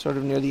sort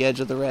of near the edge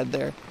of the red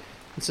there.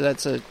 And so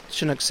that's a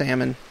Chinook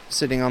salmon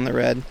sitting on the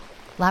red.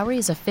 Lowry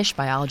is a fish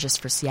biologist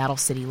for Seattle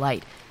City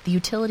Light. The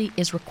utility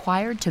is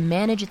required to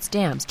manage its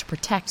dams to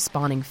protect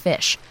spawning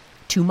fish.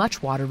 Too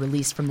much water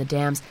released from the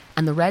dams,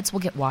 and the reds will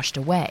get washed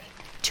away.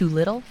 Too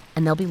little,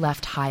 and they'll be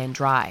left high and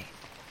dry.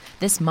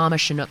 This mama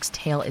Chinook's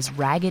tail is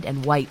ragged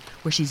and white,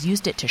 where she's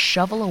used it to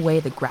shovel away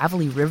the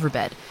gravelly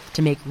riverbed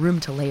to make room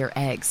to lay her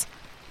eggs.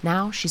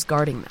 Now she's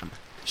guarding them.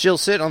 She'll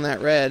sit on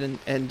that red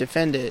and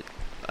defend it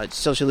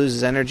till she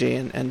loses energy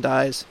and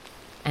dies.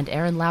 And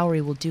Aaron Lowry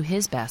will do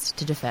his best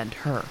to defend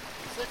her.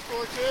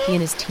 He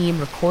and his team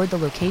record the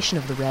location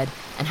of the red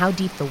and how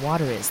deep the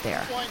water is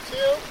there.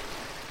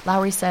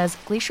 Lowry says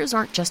glaciers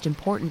aren't just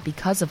important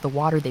because of the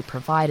water they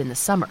provide in the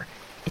summer.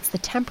 It's the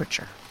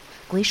temperature.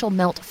 Glacial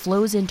melt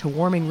flows into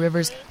warming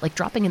rivers like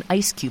dropping an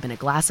ice cube in a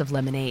glass of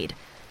lemonade.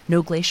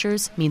 No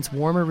glaciers means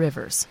warmer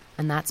rivers,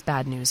 and that's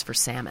bad news for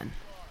salmon.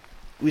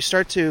 We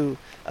start to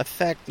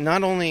affect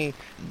not only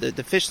the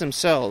fish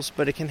themselves,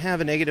 but it can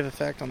have a negative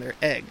effect on their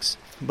eggs.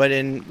 But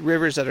in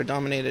rivers that are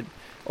dominated,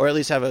 or at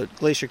least have a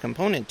glacier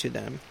component to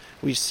them,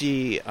 we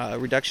see a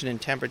reduction in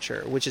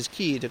temperature, which is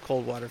key to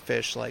cold water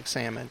fish like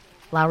salmon.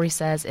 Lowry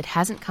says it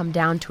hasn't come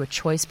down to a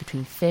choice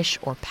between fish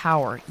or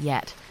power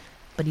yet,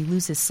 but he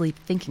loses sleep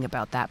thinking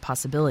about that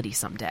possibility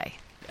someday.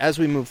 As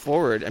we move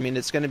forward,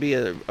 it's going to be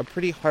a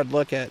pretty hard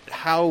look at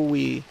how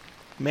we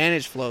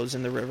manage flows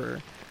in the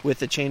river with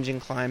the changing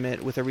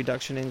climate, with a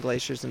reduction in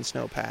glaciers and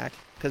snowpack,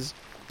 because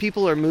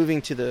people are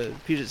moving to the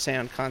Puget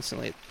Sound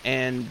constantly,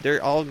 and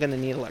they're all going to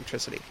need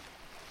electricity.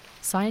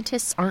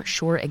 Scientists aren't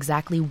sure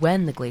exactly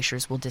when the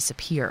glaciers will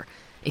disappear.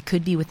 It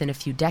could be within a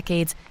few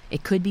decades,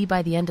 it could be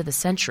by the end of the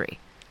century.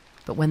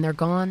 But when they're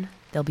gone,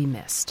 they'll be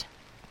missed.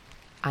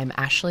 I'm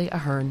Ashley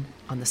Ahern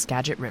on the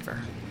Skagit River.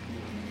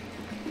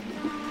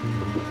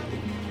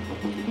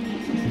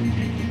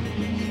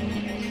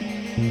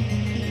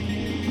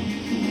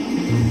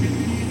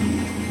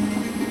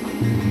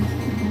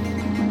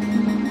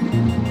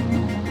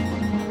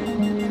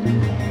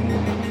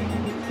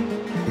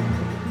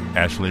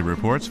 Ashley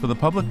reports for the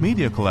public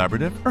media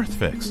collaborative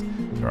EarthFix.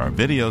 There are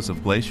videos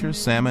of glaciers,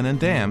 salmon, and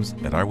dams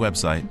at our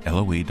website,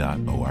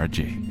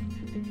 loe.org.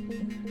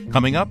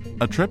 Coming up,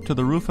 a trip to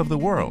the roof of the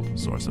world,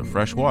 source of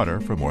fresh water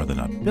for more than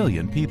 1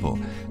 billion people.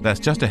 That's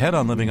just ahead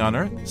on Living on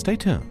Earth. Stay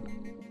tuned.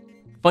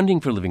 Funding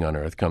for Living on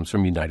Earth comes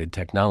from United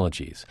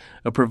Technologies,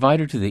 a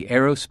provider to the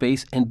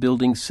aerospace and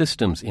building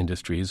systems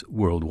industries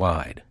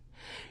worldwide.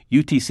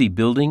 UTC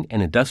Building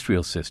and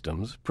Industrial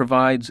Systems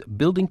provides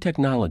building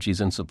technologies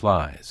and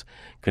supplies,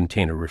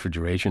 container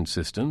refrigeration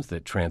systems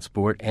that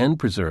transport and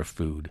preserve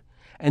food,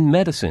 and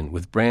medicine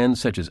with brands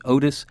such as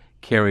Otis,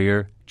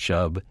 Carrier,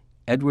 Chubb,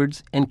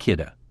 Edwards, and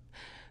Kidde.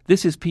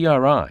 This is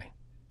PRI,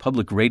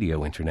 Public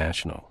Radio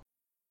International.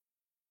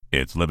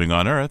 It's Living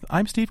on Earth.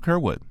 I'm Steve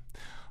Curwood.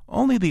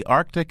 Only the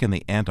Arctic and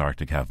the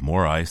Antarctic have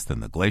more ice than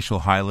the glacial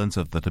highlands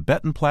of the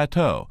Tibetan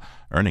Plateau,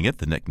 earning it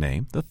the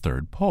nickname the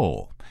Third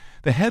Pole.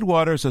 The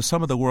headwaters of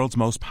some of the world's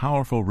most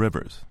powerful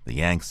rivers, the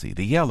Yangtze,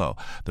 the Yellow,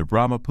 the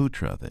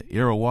Brahmaputra, the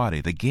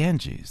Irrawaddy, the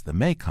Ganges, the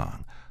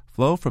Mekong,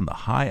 flow from the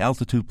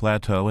high-altitude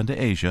plateau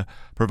into Asia,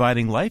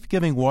 providing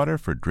life-giving water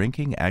for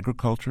drinking,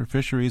 agriculture,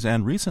 fisheries,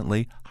 and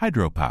recently,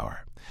 hydropower.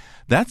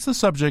 That's the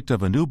subject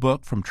of a new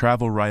book from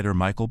travel writer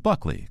Michael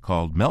Buckley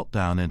called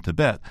Meltdown in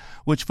Tibet,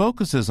 which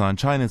focuses on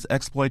China's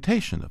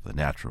exploitation of the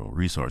natural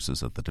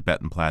resources of the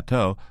Tibetan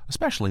Plateau,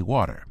 especially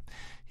water.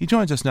 He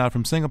joins us now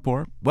from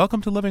Singapore. Welcome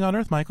to Living on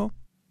Earth, Michael.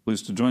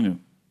 Pleased to join you.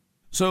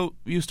 So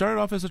you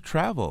started off as a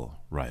travel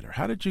writer.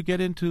 How did you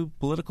get into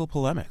political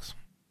polemics?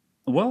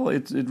 Well,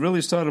 it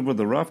really started with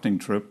a rafting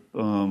trip.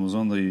 I was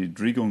on the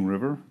Drigong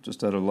River,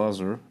 just out of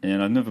Lhasa,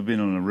 and I'd never been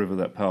on a river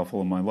that powerful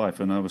in my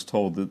life, and I was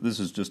told that this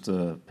is just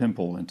a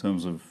pimple in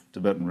terms of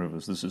Tibetan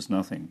rivers. This is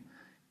nothing.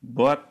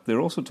 But they're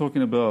also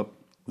talking about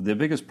their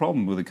biggest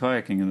problem with the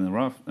kayaking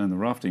and the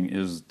rafting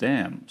is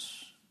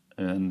dams.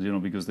 And,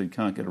 because they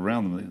can't get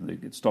around them, they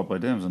get stopped by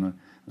dams. And I'm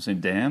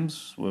saying,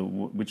 dams? Well,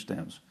 which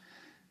dams?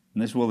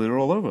 And they said, well, they're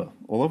all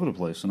over the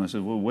place. And I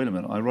said, well, wait a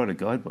minute, I write a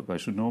guidebook. I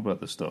should know about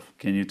this stuff.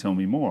 Can you tell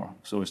me more?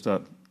 So I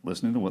start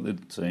listening to what they're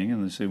saying,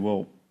 and they say,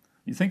 well,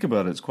 you think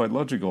about it, it's quite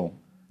logical.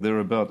 There are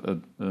about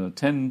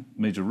 10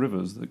 major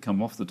rivers that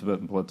come off the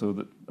Tibetan Plateau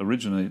that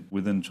originate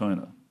within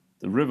China.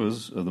 The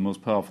rivers are the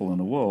most powerful in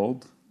the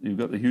world. You've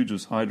got the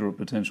hugest hydro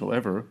potential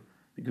ever,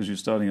 because you're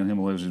starting on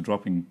Himalayas, you're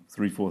dropping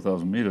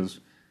 3,000-4,000 meters.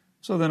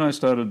 So then I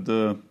started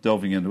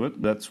delving into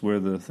it. That's where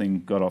the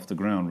thing got off the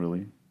ground,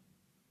 really.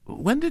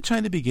 When did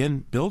China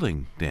begin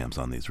building dams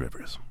on these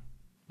rivers?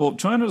 Well,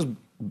 China's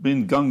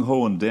been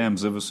gung-ho on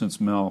dams ever since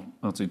Mao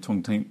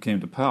Zedong came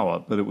to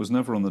power, but it was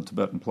never on the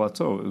Tibetan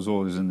Plateau. It was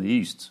always in the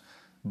east.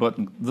 But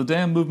the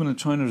dam movement in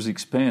China is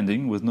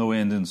expanding with no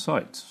end in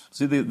sight.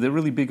 See, they're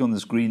really big on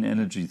this green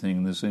energy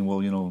thing. They're saying,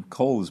 well,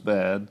 coal is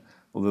bad,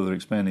 although they're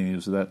expanding the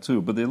use of that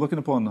too. But they're looking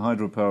upon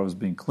hydropower as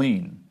being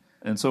clean.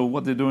 And so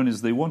what they're doing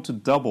is they want to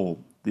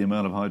double the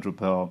amount of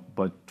hydropower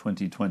by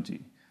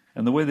 2020.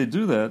 And the way they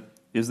do that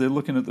is they're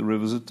looking at the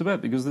rivers of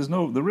Tibet, because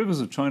the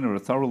rivers of China are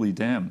thoroughly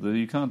dammed.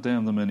 You can't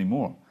dam them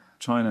anymore.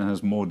 China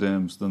has more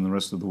dams than the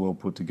rest of the world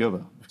put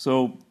together.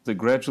 So they're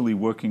gradually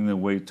working their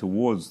way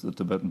towards the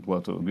Tibetan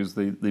Plateau, because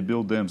they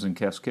build dams in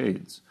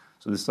cascades.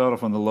 So they start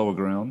off on the lower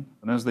ground,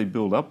 and as they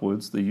build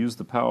upwards, they use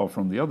the power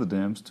from the other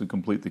dams to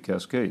complete the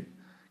cascade,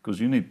 because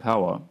you need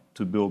power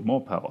to build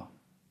more power.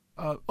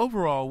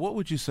 Overall, what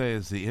would you say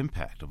is the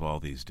impact of all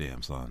these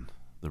dams on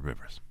the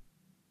rivers?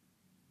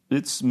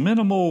 It's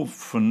minimal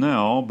for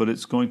now, but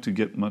it's going to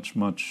get much,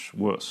 much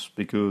worse,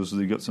 because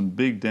they've got some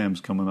big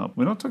dams coming up.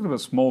 We're not talking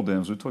about small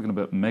dams, we're talking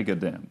about mega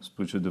dams,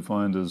 which are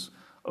defined as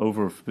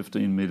over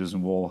 15 meters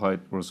in wall height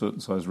or a certain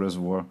size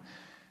reservoir.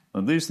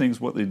 And these things,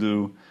 what they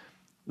do,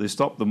 they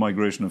stop the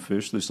migration of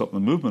fish, they stop the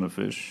movement of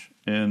fish,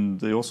 and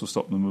they also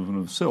stop the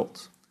movement of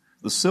silt.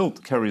 The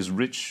silt carries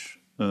rich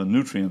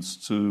nutrients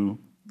to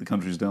the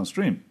countries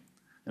downstream.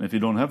 And if you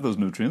don't have those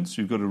nutrients,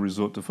 you've got to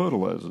resort to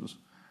fertilizers.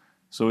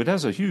 So it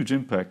has a huge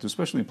impact,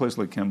 especially in a place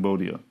like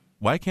Cambodia.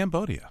 Why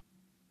Cambodia?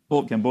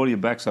 Well, Cambodia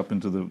backs up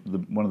into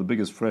one of the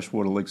biggest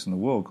freshwater lakes in the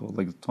world, called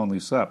Lake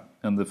Tonle Sap.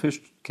 And the fish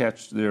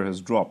catch there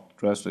has dropped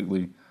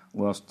drastically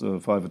the last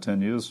 5 or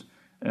 10 years.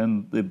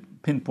 And they're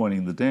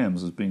pinpointing the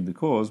dams as being the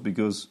cause,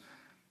 because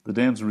the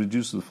dams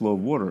reduce the flow of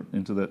water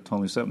into that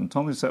Tonle Sap. And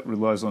Tonle Sap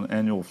relies on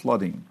annual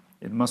flooding.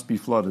 It must be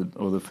flooded,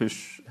 or the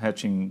fish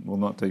hatching will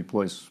not take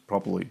place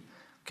properly.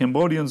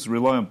 Cambodians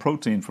rely on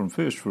protein from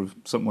fish for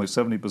something like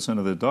 70%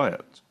 of their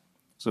diet.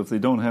 So if they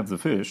don't have the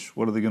fish,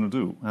 what are they going to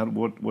do?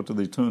 What do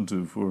they turn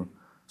to for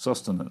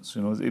sustenance?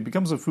 It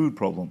becomes a food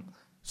problem.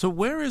 So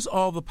where is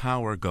all the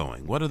power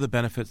going? What are the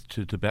benefits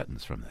to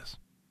Tibetans from this?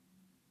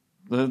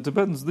 The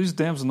Tibetans, these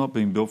dams are not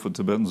being built for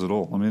Tibetans at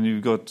all. I mean,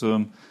 you've got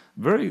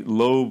very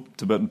low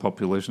Tibetan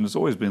population. It's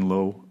always been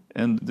low,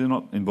 and they're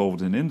not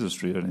involved in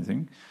industry or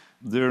anything.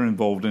 They're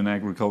involved in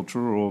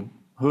agriculture or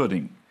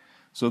herding.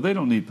 So they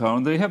don't need power,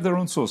 and they have their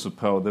own source of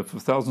power. For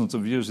thousands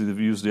of years, they've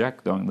used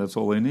yak dung. That's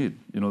all they need.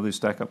 They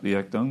stack up the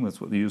yak dung.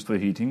 That's what they use for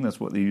heating. That's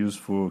what they use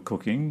for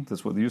cooking.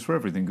 That's what they use for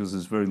everything, because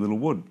there's very little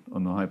wood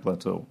on the high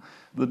plateau.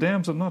 The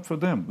dams are not for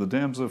them. The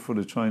dams are for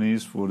the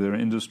Chinese, for their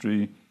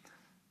industry,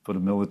 for the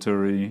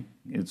military.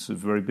 It's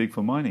very big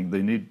for mining.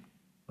 They need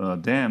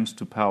dams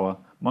to power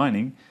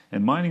mining,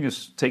 and mining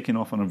is taking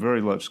off on a very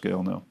large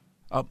scale now.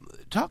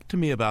 Talk to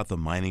me about the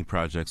mining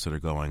projects that are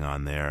going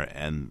on there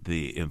and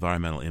the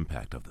environmental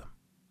impact of them.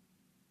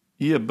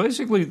 Yeah,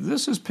 basically,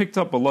 this has picked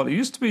up a lot. It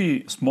used to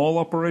be small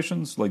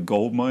operations like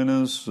gold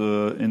miners,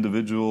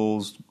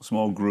 individuals,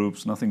 small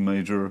groups, nothing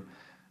major.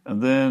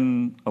 And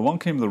then along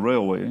came the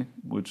railway,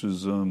 which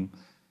is from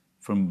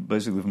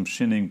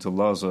Xining to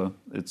Lhasa.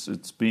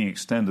 It's being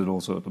extended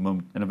also at the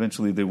moment, and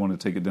eventually they want to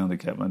take it down to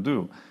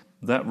Kathmandu.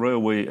 That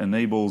railway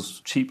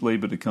enables cheap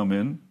labor to come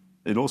in.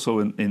 It also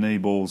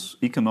enables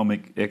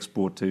economic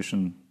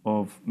exportation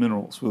of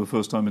minerals for the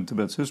first time in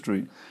Tibet's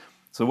history.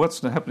 So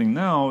what's happening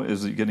now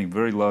is you're getting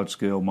very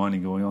large-scale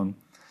mining going on.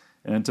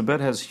 And Tibet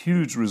has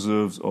huge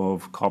reserves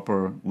of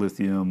copper,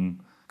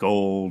 lithium,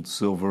 gold,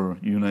 silver,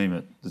 you name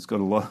it. It's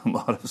got a lot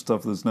of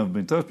stuff that's never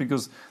been touched,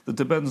 because the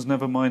Tibetans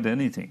never mined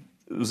anything.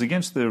 It was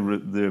against their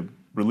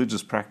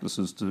religious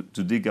practices to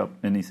dig up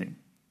anything.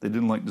 They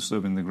didn't like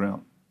disturbing the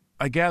ground.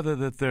 I gather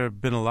that there have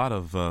been a lot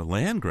of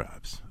land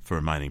grabs for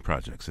mining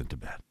projects in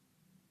Tibet.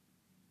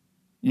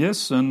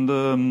 Yes,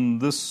 and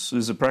this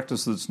is a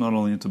practice that's not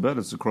only in Tibet,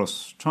 it's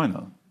across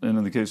China. And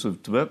in the case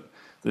of Tibet,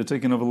 they're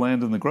taking over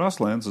land in the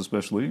grasslands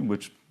especially,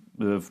 which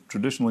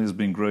traditionally has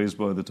been grazed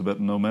by the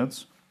Tibetan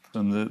nomads.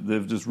 And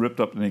they've just ripped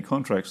up any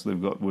contracts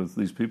they've got with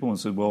these people and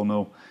said, well,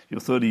 no, your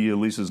 30-year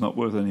lease is not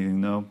worth anything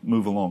now,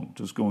 move along,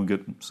 just go and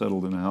get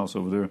settled in a house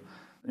over there.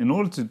 In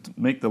order to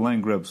make the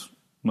land grabs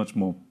much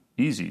more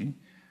easy,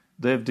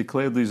 they've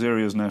declared these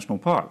areas national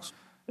parks.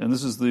 And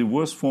this is the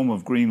worst form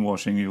of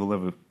greenwashing you'll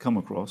ever come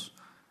across.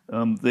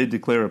 They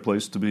declare a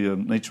place to be a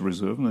nature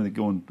reserve, and they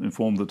go and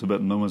inform the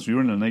Tibetan nomads, you're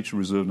in a nature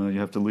reserve now, you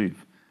have to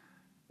leave.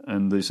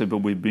 And they say, but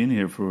we've been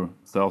here for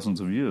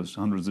thousands of years,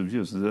 hundreds of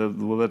years.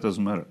 Well, that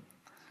doesn't matter.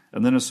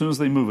 And then as soon as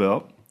they move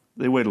out,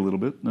 they wait a little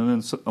bit, and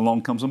then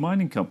along comes a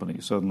mining company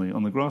suddenly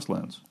on the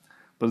grasslands.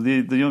 But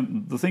the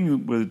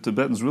thing where the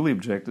Tibetans really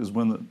object is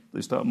when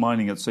they start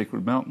mining at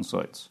sacred mountain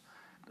sites.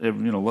 A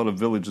lot of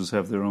villages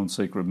have their own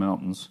sacred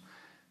mountains,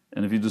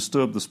 and if you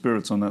disturb the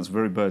spirits on that, it's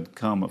very bad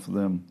karma for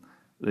them.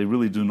 They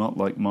really do not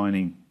like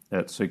mining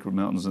at sacred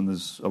mountains, and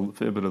there's a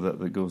fair bit of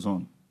that goes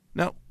on.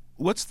 Now,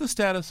 what's the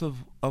status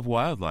of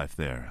wildlife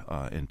there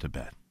in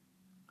Tibet?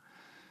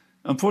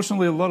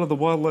 Unfortunately, a lot of the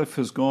wildlife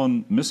has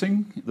gone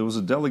missing. There was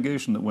a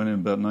delegation that went in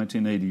about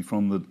 1980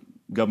 from the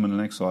government in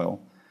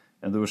exile,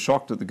 and they were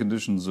shocked at the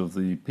conditions of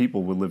the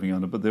people we're living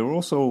under, but they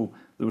were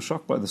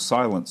shocked by the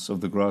silence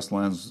of the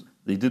grasslands.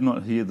 They did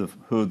not hear the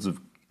herds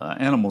of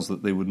animals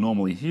that they would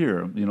normally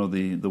hear,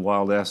 the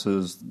wild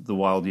asses, the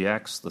wild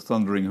yaks, the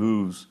thundering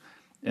hooves,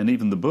 and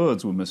even the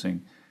birds were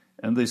missing.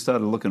 And they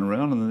started looking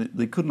around, and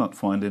they could not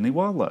find any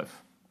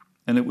wildlife.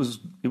 And it was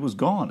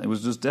gone. It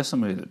was just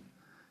decimated.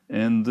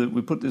 And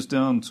we put this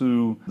down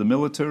to the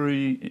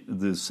military,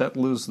 the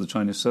settlers, the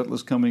Chinese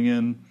settlers coming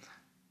in.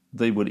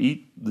 They would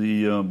eat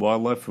the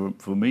wildlife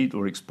for meat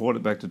or export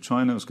it back to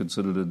China. It was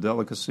considered a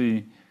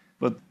delicacy.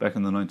 But back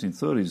in the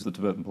 1930s, the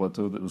Tibetan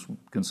Plateau, that was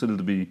considered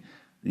to be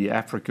the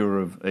Africa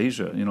of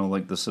Asia,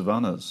 like the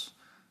savannas.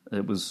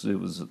 It was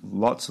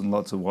lots and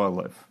lots of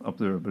wildlife up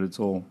there, but it's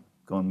all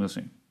gone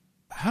missing.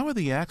 How are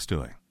the yaks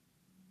doing?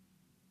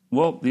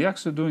 Well, the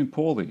yaks are doing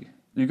poorly.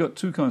 You've got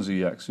two kinds of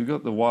yaks. You've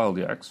got the wild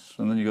yaks,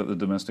 and then you've got the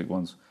domestic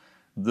ones.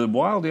 The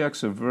wild yaks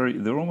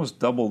they're almost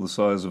double the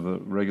size of a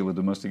regular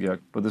domestic yak,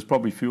 but there's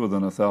probably fewer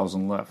than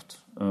 1,000 left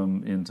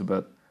in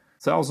Tibet.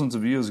 Thousands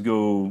of years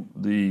ago,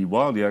 the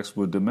wild yaks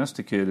were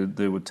domesticated.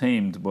 They were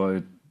tamed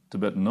by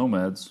Tibetan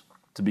nomads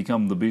to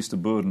become the beast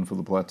of burden for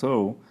the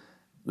plateau.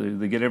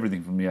 They get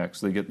everything from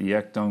yaks. They get the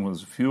yak dung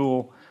as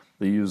fuel.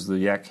 They use the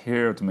yak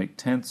hair to make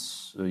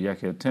tents,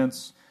 yak hair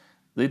tents.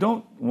 They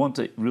don't want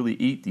to really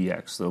eat the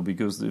yaks, though,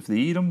 because if they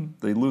eat them,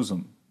 they lose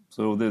them.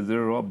 So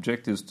their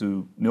object is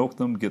to milk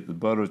them, get the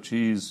butter,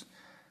 cheese,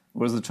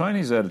 whereas the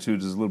Chinese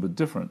attitude is a little bit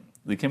different.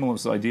 They came along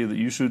with this idea that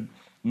you should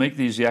make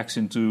these yaks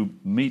into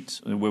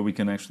meat where we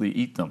can actually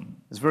eat them.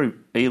 It's very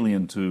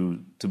alien to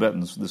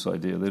Tibetans, this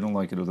idea. They don't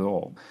like it at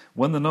all.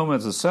 When the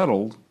nomads are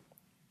settled,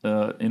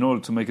 in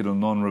order to make it a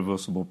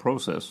non-reversible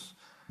process,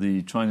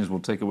 the Chinese will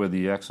take away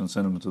the yaks and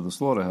send them to the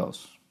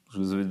slaughterhouse.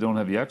 Because if they don't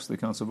have yaks, they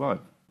can't survive.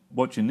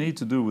 What you need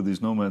to do with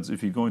these nomads,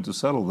 if you're going to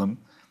settle them,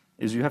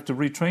 is you have to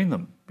retrain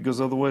them, because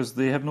otherwise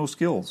they have no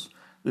skills.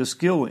 Their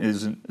skill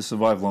is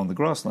survival on the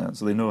grasslands,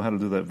 so they know how to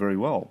do that very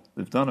well.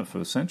 They've done it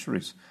for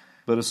centuries.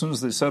 But as soon as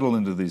they settle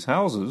into these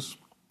houses,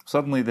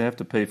 suddenly they have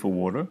to pay for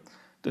water,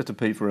 they have to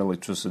pay for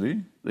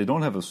electricity, they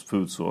don't have a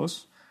food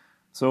source,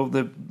 so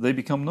they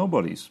become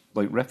nobodies,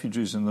 like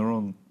refugees in their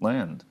own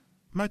land.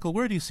 Michael,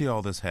 where do you see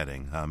all this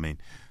heading? I mean,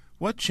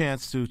 what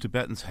chance do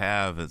Tibetans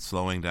have at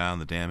slowing down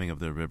the damming of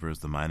their rivers,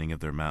 the mining of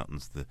their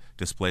mountains, the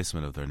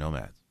displacement of their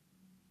nomads?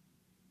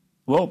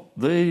 Well,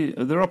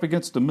 they're up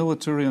against a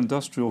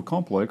military-industrial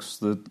complex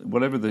that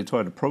whatever they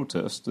try to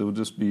protest, it will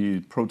just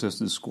be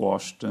protested,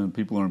 squashed, and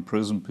people are in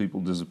prison, people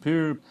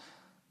disappear.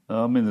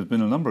 There's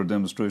been a number of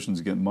demonstrations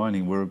against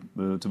mining where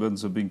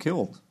Tibetans have been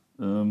killed.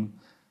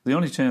 The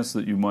only chance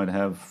that you might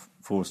have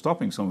for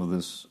stopping some of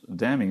this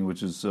damming, which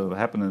has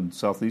happened in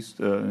southeast,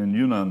 in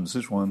Yunnan,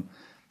 Sichuan,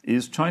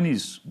 is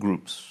Chinese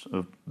groups.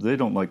 They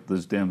don't like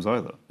these dams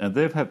either. And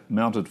they've had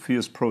mounted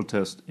fierce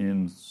protest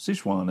in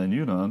Sichuan and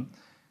Yunnan,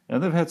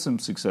 and they've had some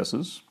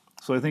successes.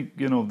 So I think,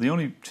 the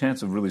only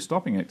chance of really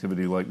stopping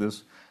activity like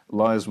this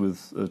lies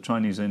with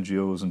Chinese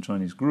NGOs and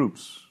Chinese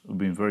groups who've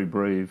been very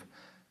brave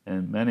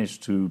and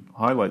managed to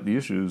highlight the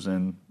issues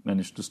and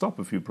managed to stop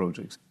a few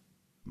projects.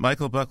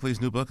 Michael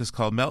Buckley's new book is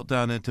called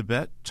Meltdown in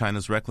Tibet,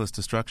 China's Reckless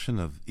Destruction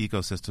of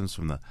Ecosystems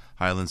from the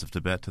Highlands of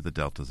Tibet to the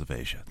Deltas of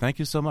Asia. Thank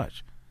you so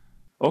much.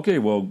 Okay,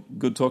 well,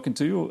 good talking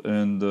to you,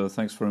 and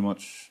thanks very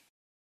much.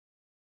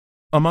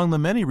 Among the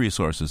many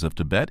resources of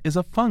Tibet is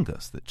a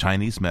fungus that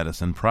Chinese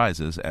medicine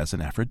prizes as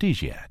an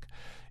aphrodisiac.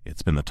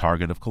 It's been the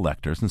target of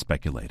collectors and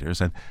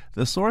speculators, and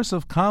the source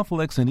of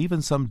conflicts and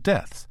even some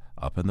deaths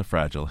up in the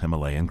fragile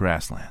Himalayan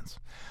grasslands.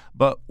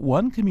 But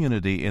one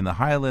community in the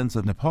highlands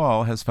of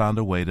Nepal has found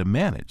a way to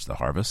manage the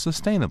harvest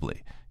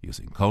sustainably,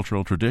 using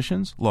cultural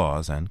traditions,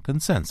 laws, and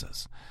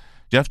consensus.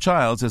 Jeff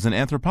Childs is an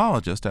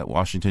anthropologist at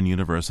Washington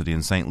University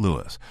in St.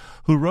 Louis,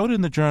 who wrote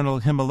in the journal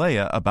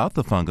Himalaya about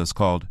the fungus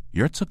called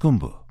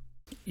Yertsakumbu.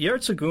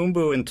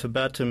 Yertsakumbu in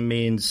Tibetan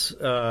means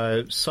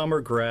summer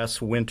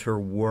grass winter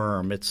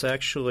worm. It's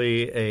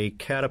actually a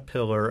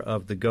caterpillar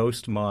of the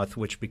ghost moth,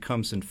 which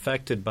becomes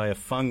infected by a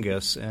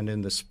fungus, and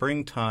in the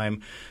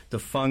springtime the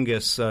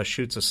fungus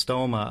shoots a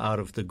stoma out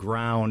of the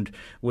ground,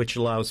 which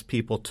allows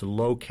people to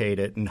locate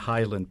it in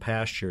highland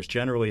pastures.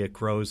 Generally it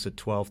grows at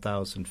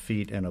 12,000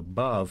 feet and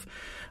above,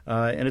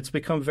 and it's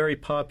become very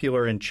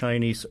popular in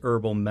Chinese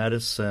herbal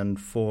medicine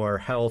for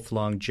health,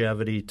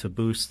 longevity, to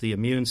boost the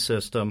immune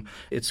system.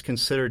 It's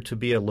considered to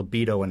be a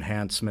libido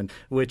enhancement,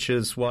 which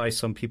is why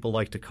some people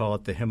like to call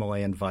it the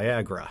Himalayan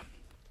Viagra.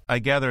 I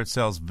gather it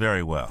sells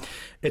very well.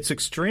 It's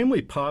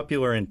extremely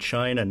popular in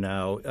China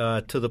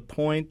now, to the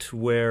point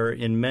where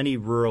in many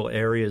rural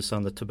areas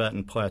on the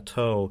Tibetan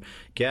Plateau,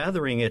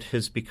 gathering it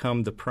has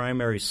become the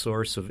primary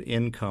source of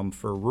income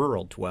for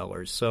rural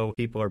dwellers. So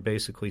people are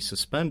basically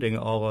suspending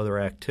all other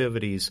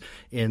activities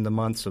in the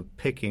months of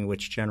picking,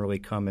 which generally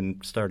come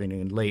starting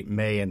in late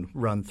May and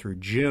run through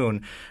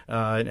June.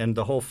 And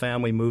the whole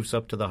family moves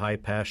up to the high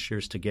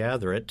pastures to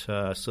gather it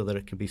so that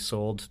it can be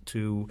sold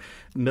to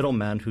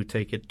middlemen who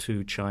take it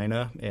to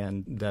China,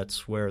 and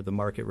that's where the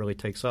market really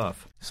takes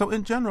off. So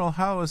in general,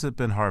 how has it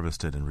been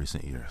harvested in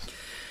recent years?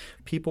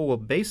 People will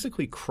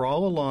basically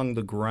crawl along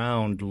the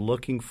ground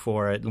looking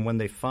for it, and when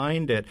they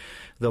find it,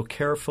 they'll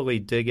carefully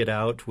dig it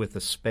out with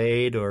a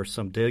spade or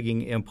some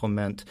digging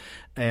implement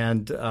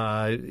and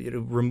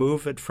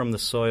remove it from the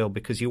soil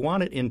because you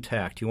want it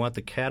intact. You want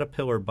the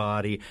caterpillar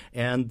body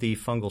and the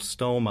fungal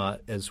stoma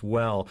as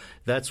well.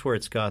 That's where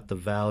it's got the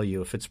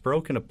value. If it's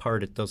broken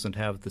apart, it doesn't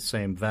have the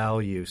same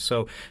value.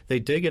 So they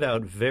dig it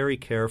out very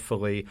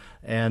carefully,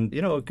 and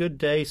a good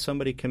day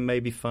somebody can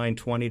maybe find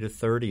 20 to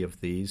 30 of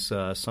these.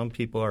 Some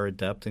people are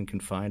adept and can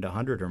find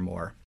 100 or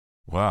more.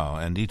 Wow,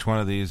 and each one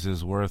of these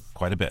is worth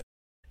quite a bit.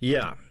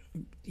 Yeah.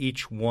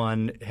 Each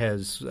one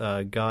has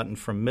gotten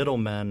from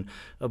middlemen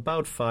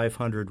about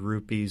 500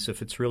 rupees.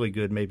 If it's really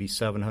good, maybe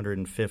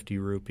 750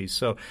 rupees.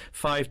 So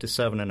 $5 to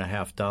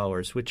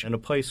 $7.50, which in a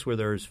place where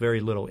there's very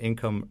little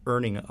income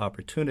earning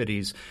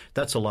opportunities,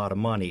 that's a lot of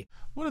money.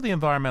 What are the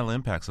environmental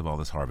impacts of all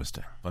this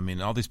harvesting? I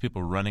mean, all these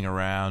people running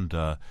around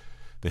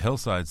the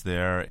hillsides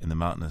there in the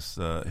mountainous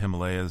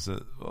Himalayas,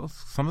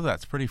 some of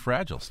that's pretty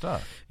fragile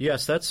stuff.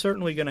 Yes, that's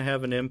certainly going to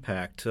have an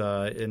impact,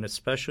 and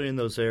especially in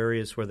those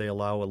areas where they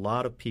allow a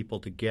lot of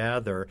people to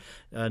gather.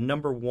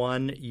 Number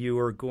one, you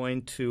are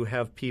going to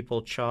have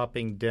people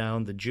chopping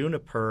down the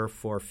juniper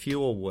for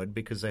fuel wood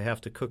because they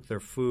have to cook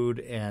their food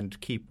and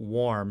keep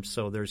warm,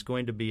 so there's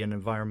going to be an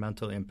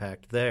environmental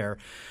impact there.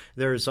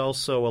 There's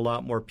also a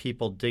lot more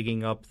people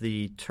digging up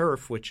the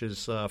turf, which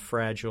is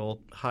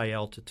fragile,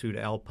 high-altitude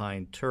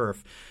alpine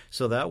turf.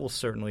 So that will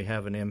certainly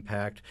have an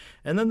impact.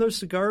 And then there's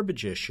the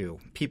garbage issue.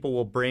 People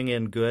will bring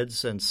in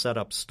goods and set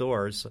up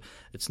stores.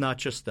 It's not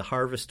just the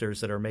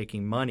harvesters that are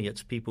making money.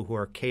 It's people who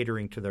are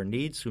catering to their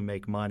needs who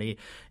make money.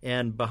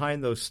 And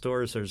behind those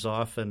stores, there's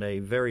often a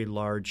very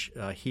large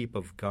heap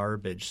of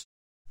garbage.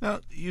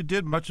 Now, you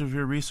did much of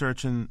your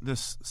research in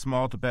this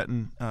small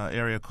Tibetan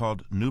area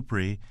called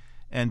Nupri,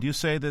 and you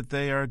say that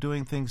they are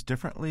doing things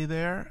differently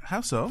there. How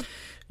so?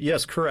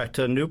 Yes, correct.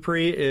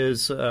 Nupri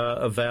is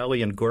a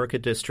valley in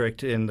Gorkha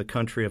district in the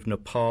country of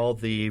Nepal.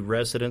 The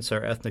residents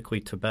are ethnically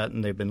Tibetan.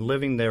 They've been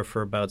living there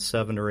for about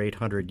 700 or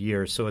 800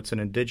 years, so it's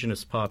an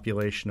indigenous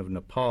population of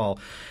Nepal.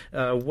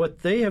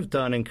 What they have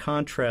done in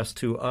contrast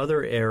to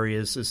other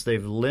areas is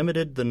they've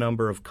limited the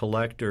number of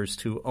collectors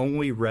to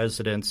only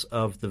residents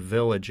of the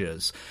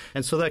villages,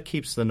 and so that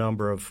keeps the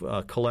number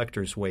of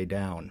collectors way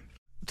down.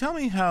 Tell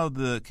me how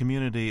the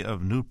community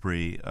of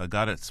Nupri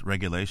got its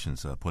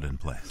regulations put in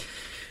place.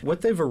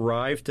 What they've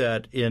arrived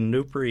at in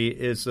Nupri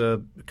is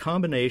a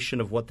combination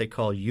of what they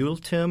call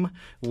Yultim,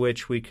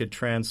 which we could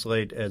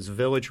translate as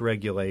village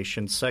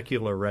regulations,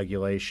 secular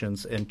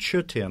regulations, and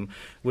Chutim,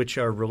 which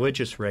are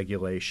religious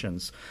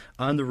regulations.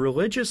 On the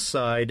religious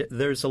side,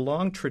 there's a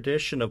long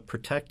tradition of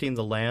protecting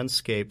the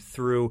landscape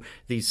through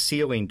these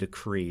sealing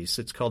decrees.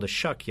 It's called a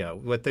shakya.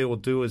 What they will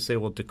do is they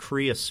will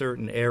decree a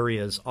certain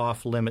areas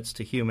off limits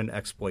to human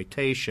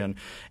exploitation,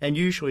 and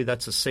usually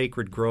that's a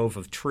sacred grove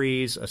of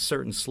trees, a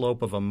certain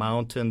slope of a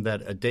mountain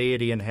that a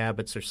deity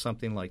inhabits or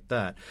something like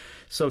that.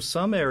 So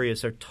some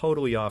areas are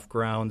totally off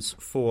grounds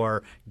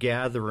for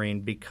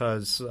gathering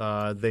because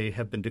they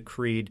have been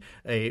decreed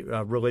a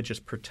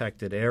religious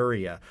protected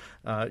area.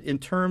 In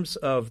terms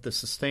of the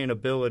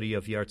sustainability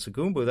of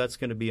Yartsagumbu, that's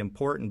going to be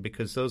important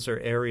because those are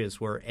areas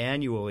where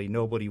annually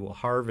nobody will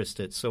harvest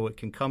it, so it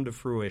can come to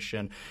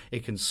fruition,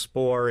 it can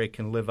spore, it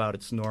can live out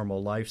its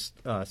normal life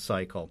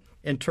cycle.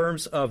 In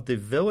terms of the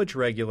village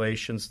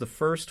regulations, the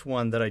first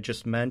one that I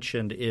just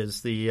mentioned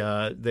is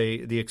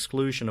the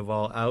exclusion of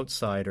all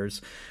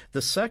outsiders.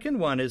 The second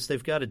one is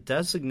they've got a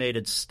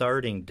designated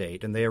starting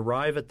date, and they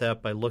arrive at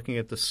that by looking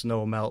at the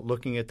snow melt,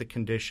 looking at the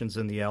conditions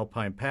in the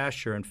alpine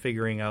pasture, and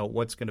figuring out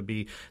what's going to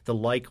be the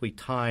likely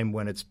time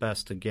when it's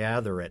best to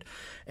gather it.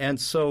 And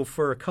so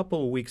for a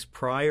couple of weeks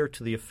prior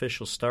to the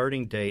official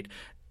starting date,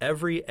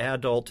 every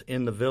adult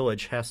in the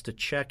village has to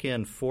check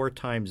in 4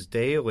 times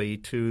daily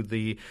to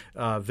the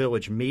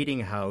village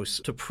meeting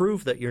house to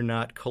prove that you're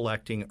not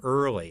collecting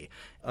early.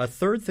 A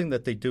third thing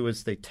that they do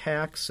is they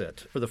tax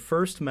it. For the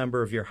first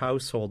member of your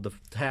household, the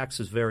tax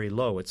is very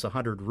low. It's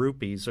 100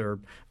 rupees, or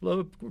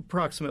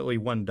approximately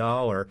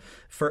 $1.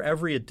 For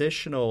every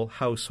additional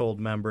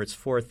household member, it's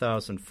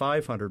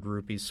 4,500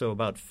 rupees, so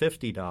about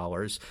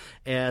 $50.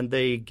 And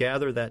they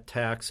gather that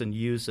tax and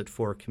use it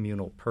for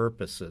communal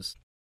purposes.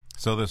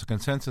 So there's a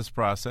consensus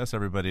process.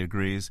 Everybody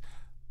agrees.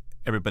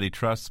 Everybody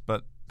trusts,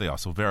 but they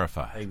also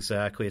verify.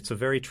 Exactly. It's a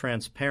very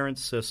transparent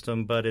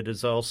system, but it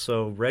is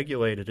also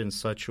regulated in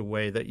such a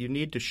way that you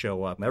need to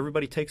show up.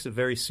 Everybody takes it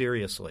very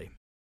seriously.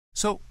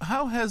 So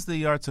how has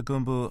the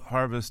Yartsagumbu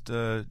harvest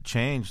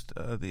changed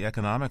the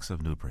economics of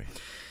Nupri?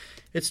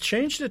 It's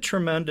changed it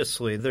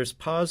tremendously. There's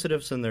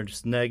positives and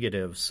there's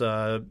negatives.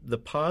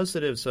 The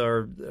positives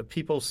are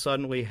people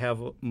suddenly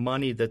have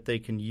money that they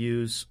can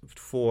use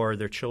for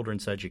their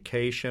children's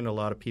education. A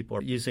lot of people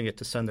are using it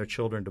to send their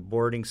children to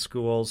boarding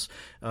schools.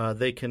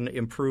 They can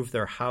improve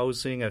their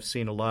housing. I've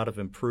seen a lot of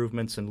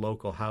improvements in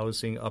local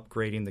housing,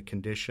 upgrading the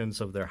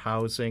conditions of their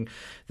housing.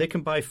 They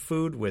can buy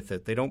food with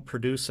it. They don't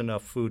produce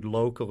enough food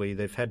locally.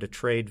 They've had to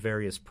trade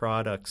various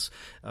products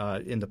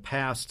in the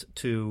past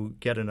to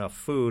get enough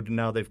food.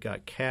 Now they've got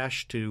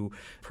cash to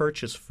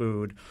purchase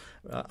food.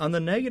 On the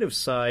negative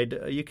side,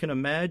 you can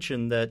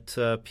imagine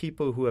that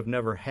people who have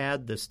never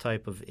had this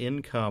type of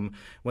income,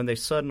 when they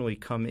suddenly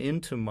come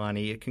into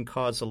money, it can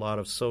cause a lot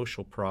of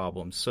social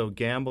problems. So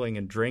gambling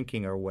and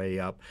drinking are way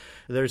up.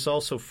 There's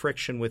also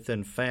friction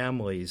within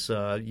families.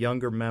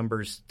 Younger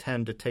members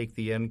tend to take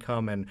the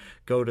income and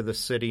go to the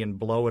city and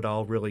blow it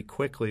all really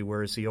quickly,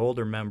 whereas the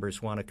older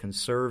members want to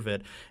conserve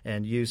it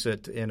and use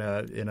it in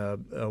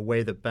a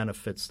way that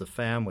benefits the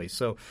family.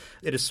 So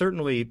it is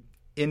certainly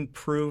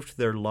improved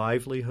their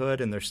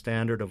livelihood and their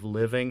standard of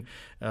living,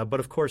 but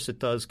of course it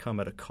does come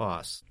at a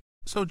cost.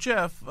 So,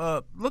 Jeff,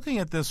 looking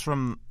at this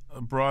from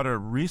a broader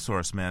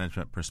resource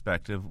management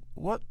perspective,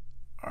 what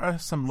are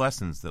some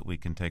lessons that we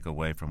can take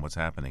away from what's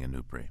happening in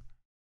Newbury?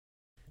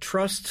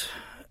 Trust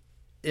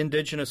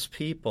indigenous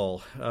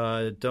people.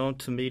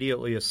 Don't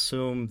immediately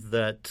assume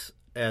that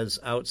as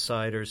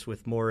outsiders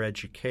with more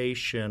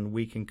education,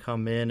 we can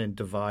come in and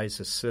devise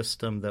a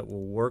system that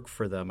will work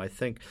for them. I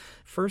think,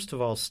 first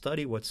of all,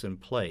 study what's in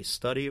place.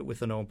 Study it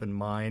with an open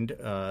mind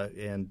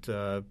and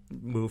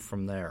move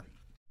from there.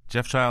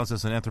 Jeff Childs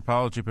is an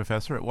anthropology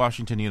professor at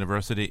Washington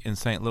University in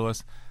St.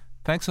 Louis.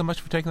 Thanks so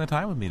much for taking the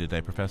time with me today,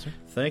 Professor.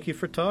 Thank you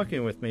for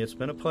talking with me. It's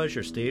been a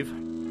pleasure, Steve.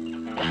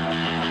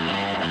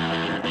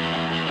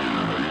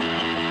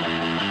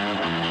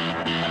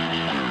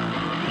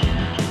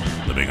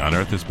 Living on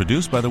Earth is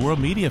produced by the World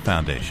Media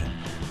Foundation.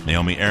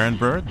 Naomi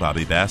Ehrenberg,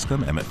 Bobby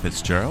Bascom, Emmett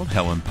Fitzgerald,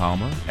 Helen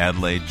Palmer,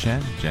 Adelaide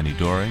Chen, Jenny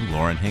Doring,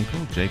 Lauren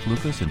Hinkle, Jake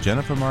Lucas, and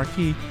Jennifer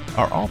Marquis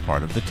are all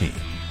part of the team.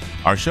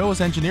 Our show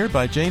is engineered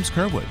by James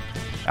Kerwood.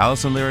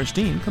 Allison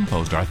Lirish-Dean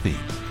composed our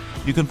themes.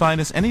 You can find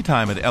us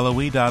anytime at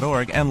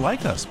LOE.org and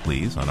like us,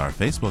 please, on our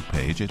Facebook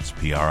page. It's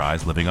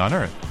PRI's Living on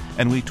Earth,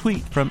 and we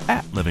tweet from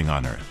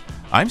 @LivingOnEarth.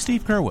 I'm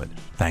Steve Kerwood.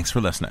 Thanks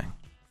for listening.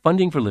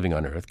 Funding for Living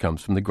on Earth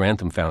comes from the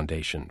Grantham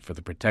Foundation for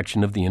the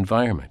Protection of the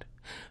Environment,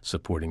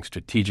 supporting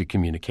strategic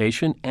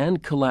communication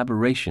and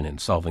collaboration in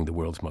solving the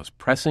world's most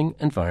pressing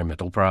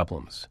environmental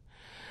problems.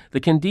 The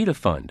Candida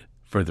Fund,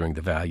 furthering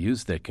the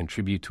values that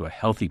contribute to a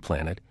healthy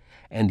planet,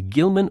 and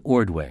Gilman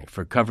Ordway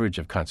for coverage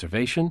of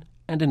conservation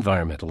and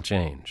environmental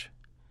change.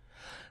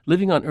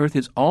 Living on Earth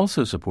is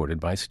also supported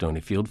by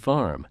Stonyfield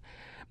Farm,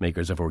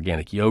 makers of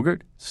organic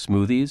yogurt,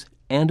 smoothies,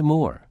 and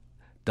more.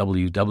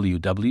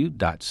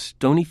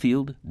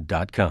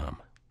 www.stonyfield.com.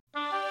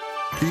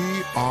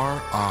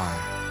 PRI,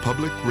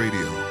 Public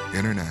Radio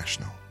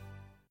International.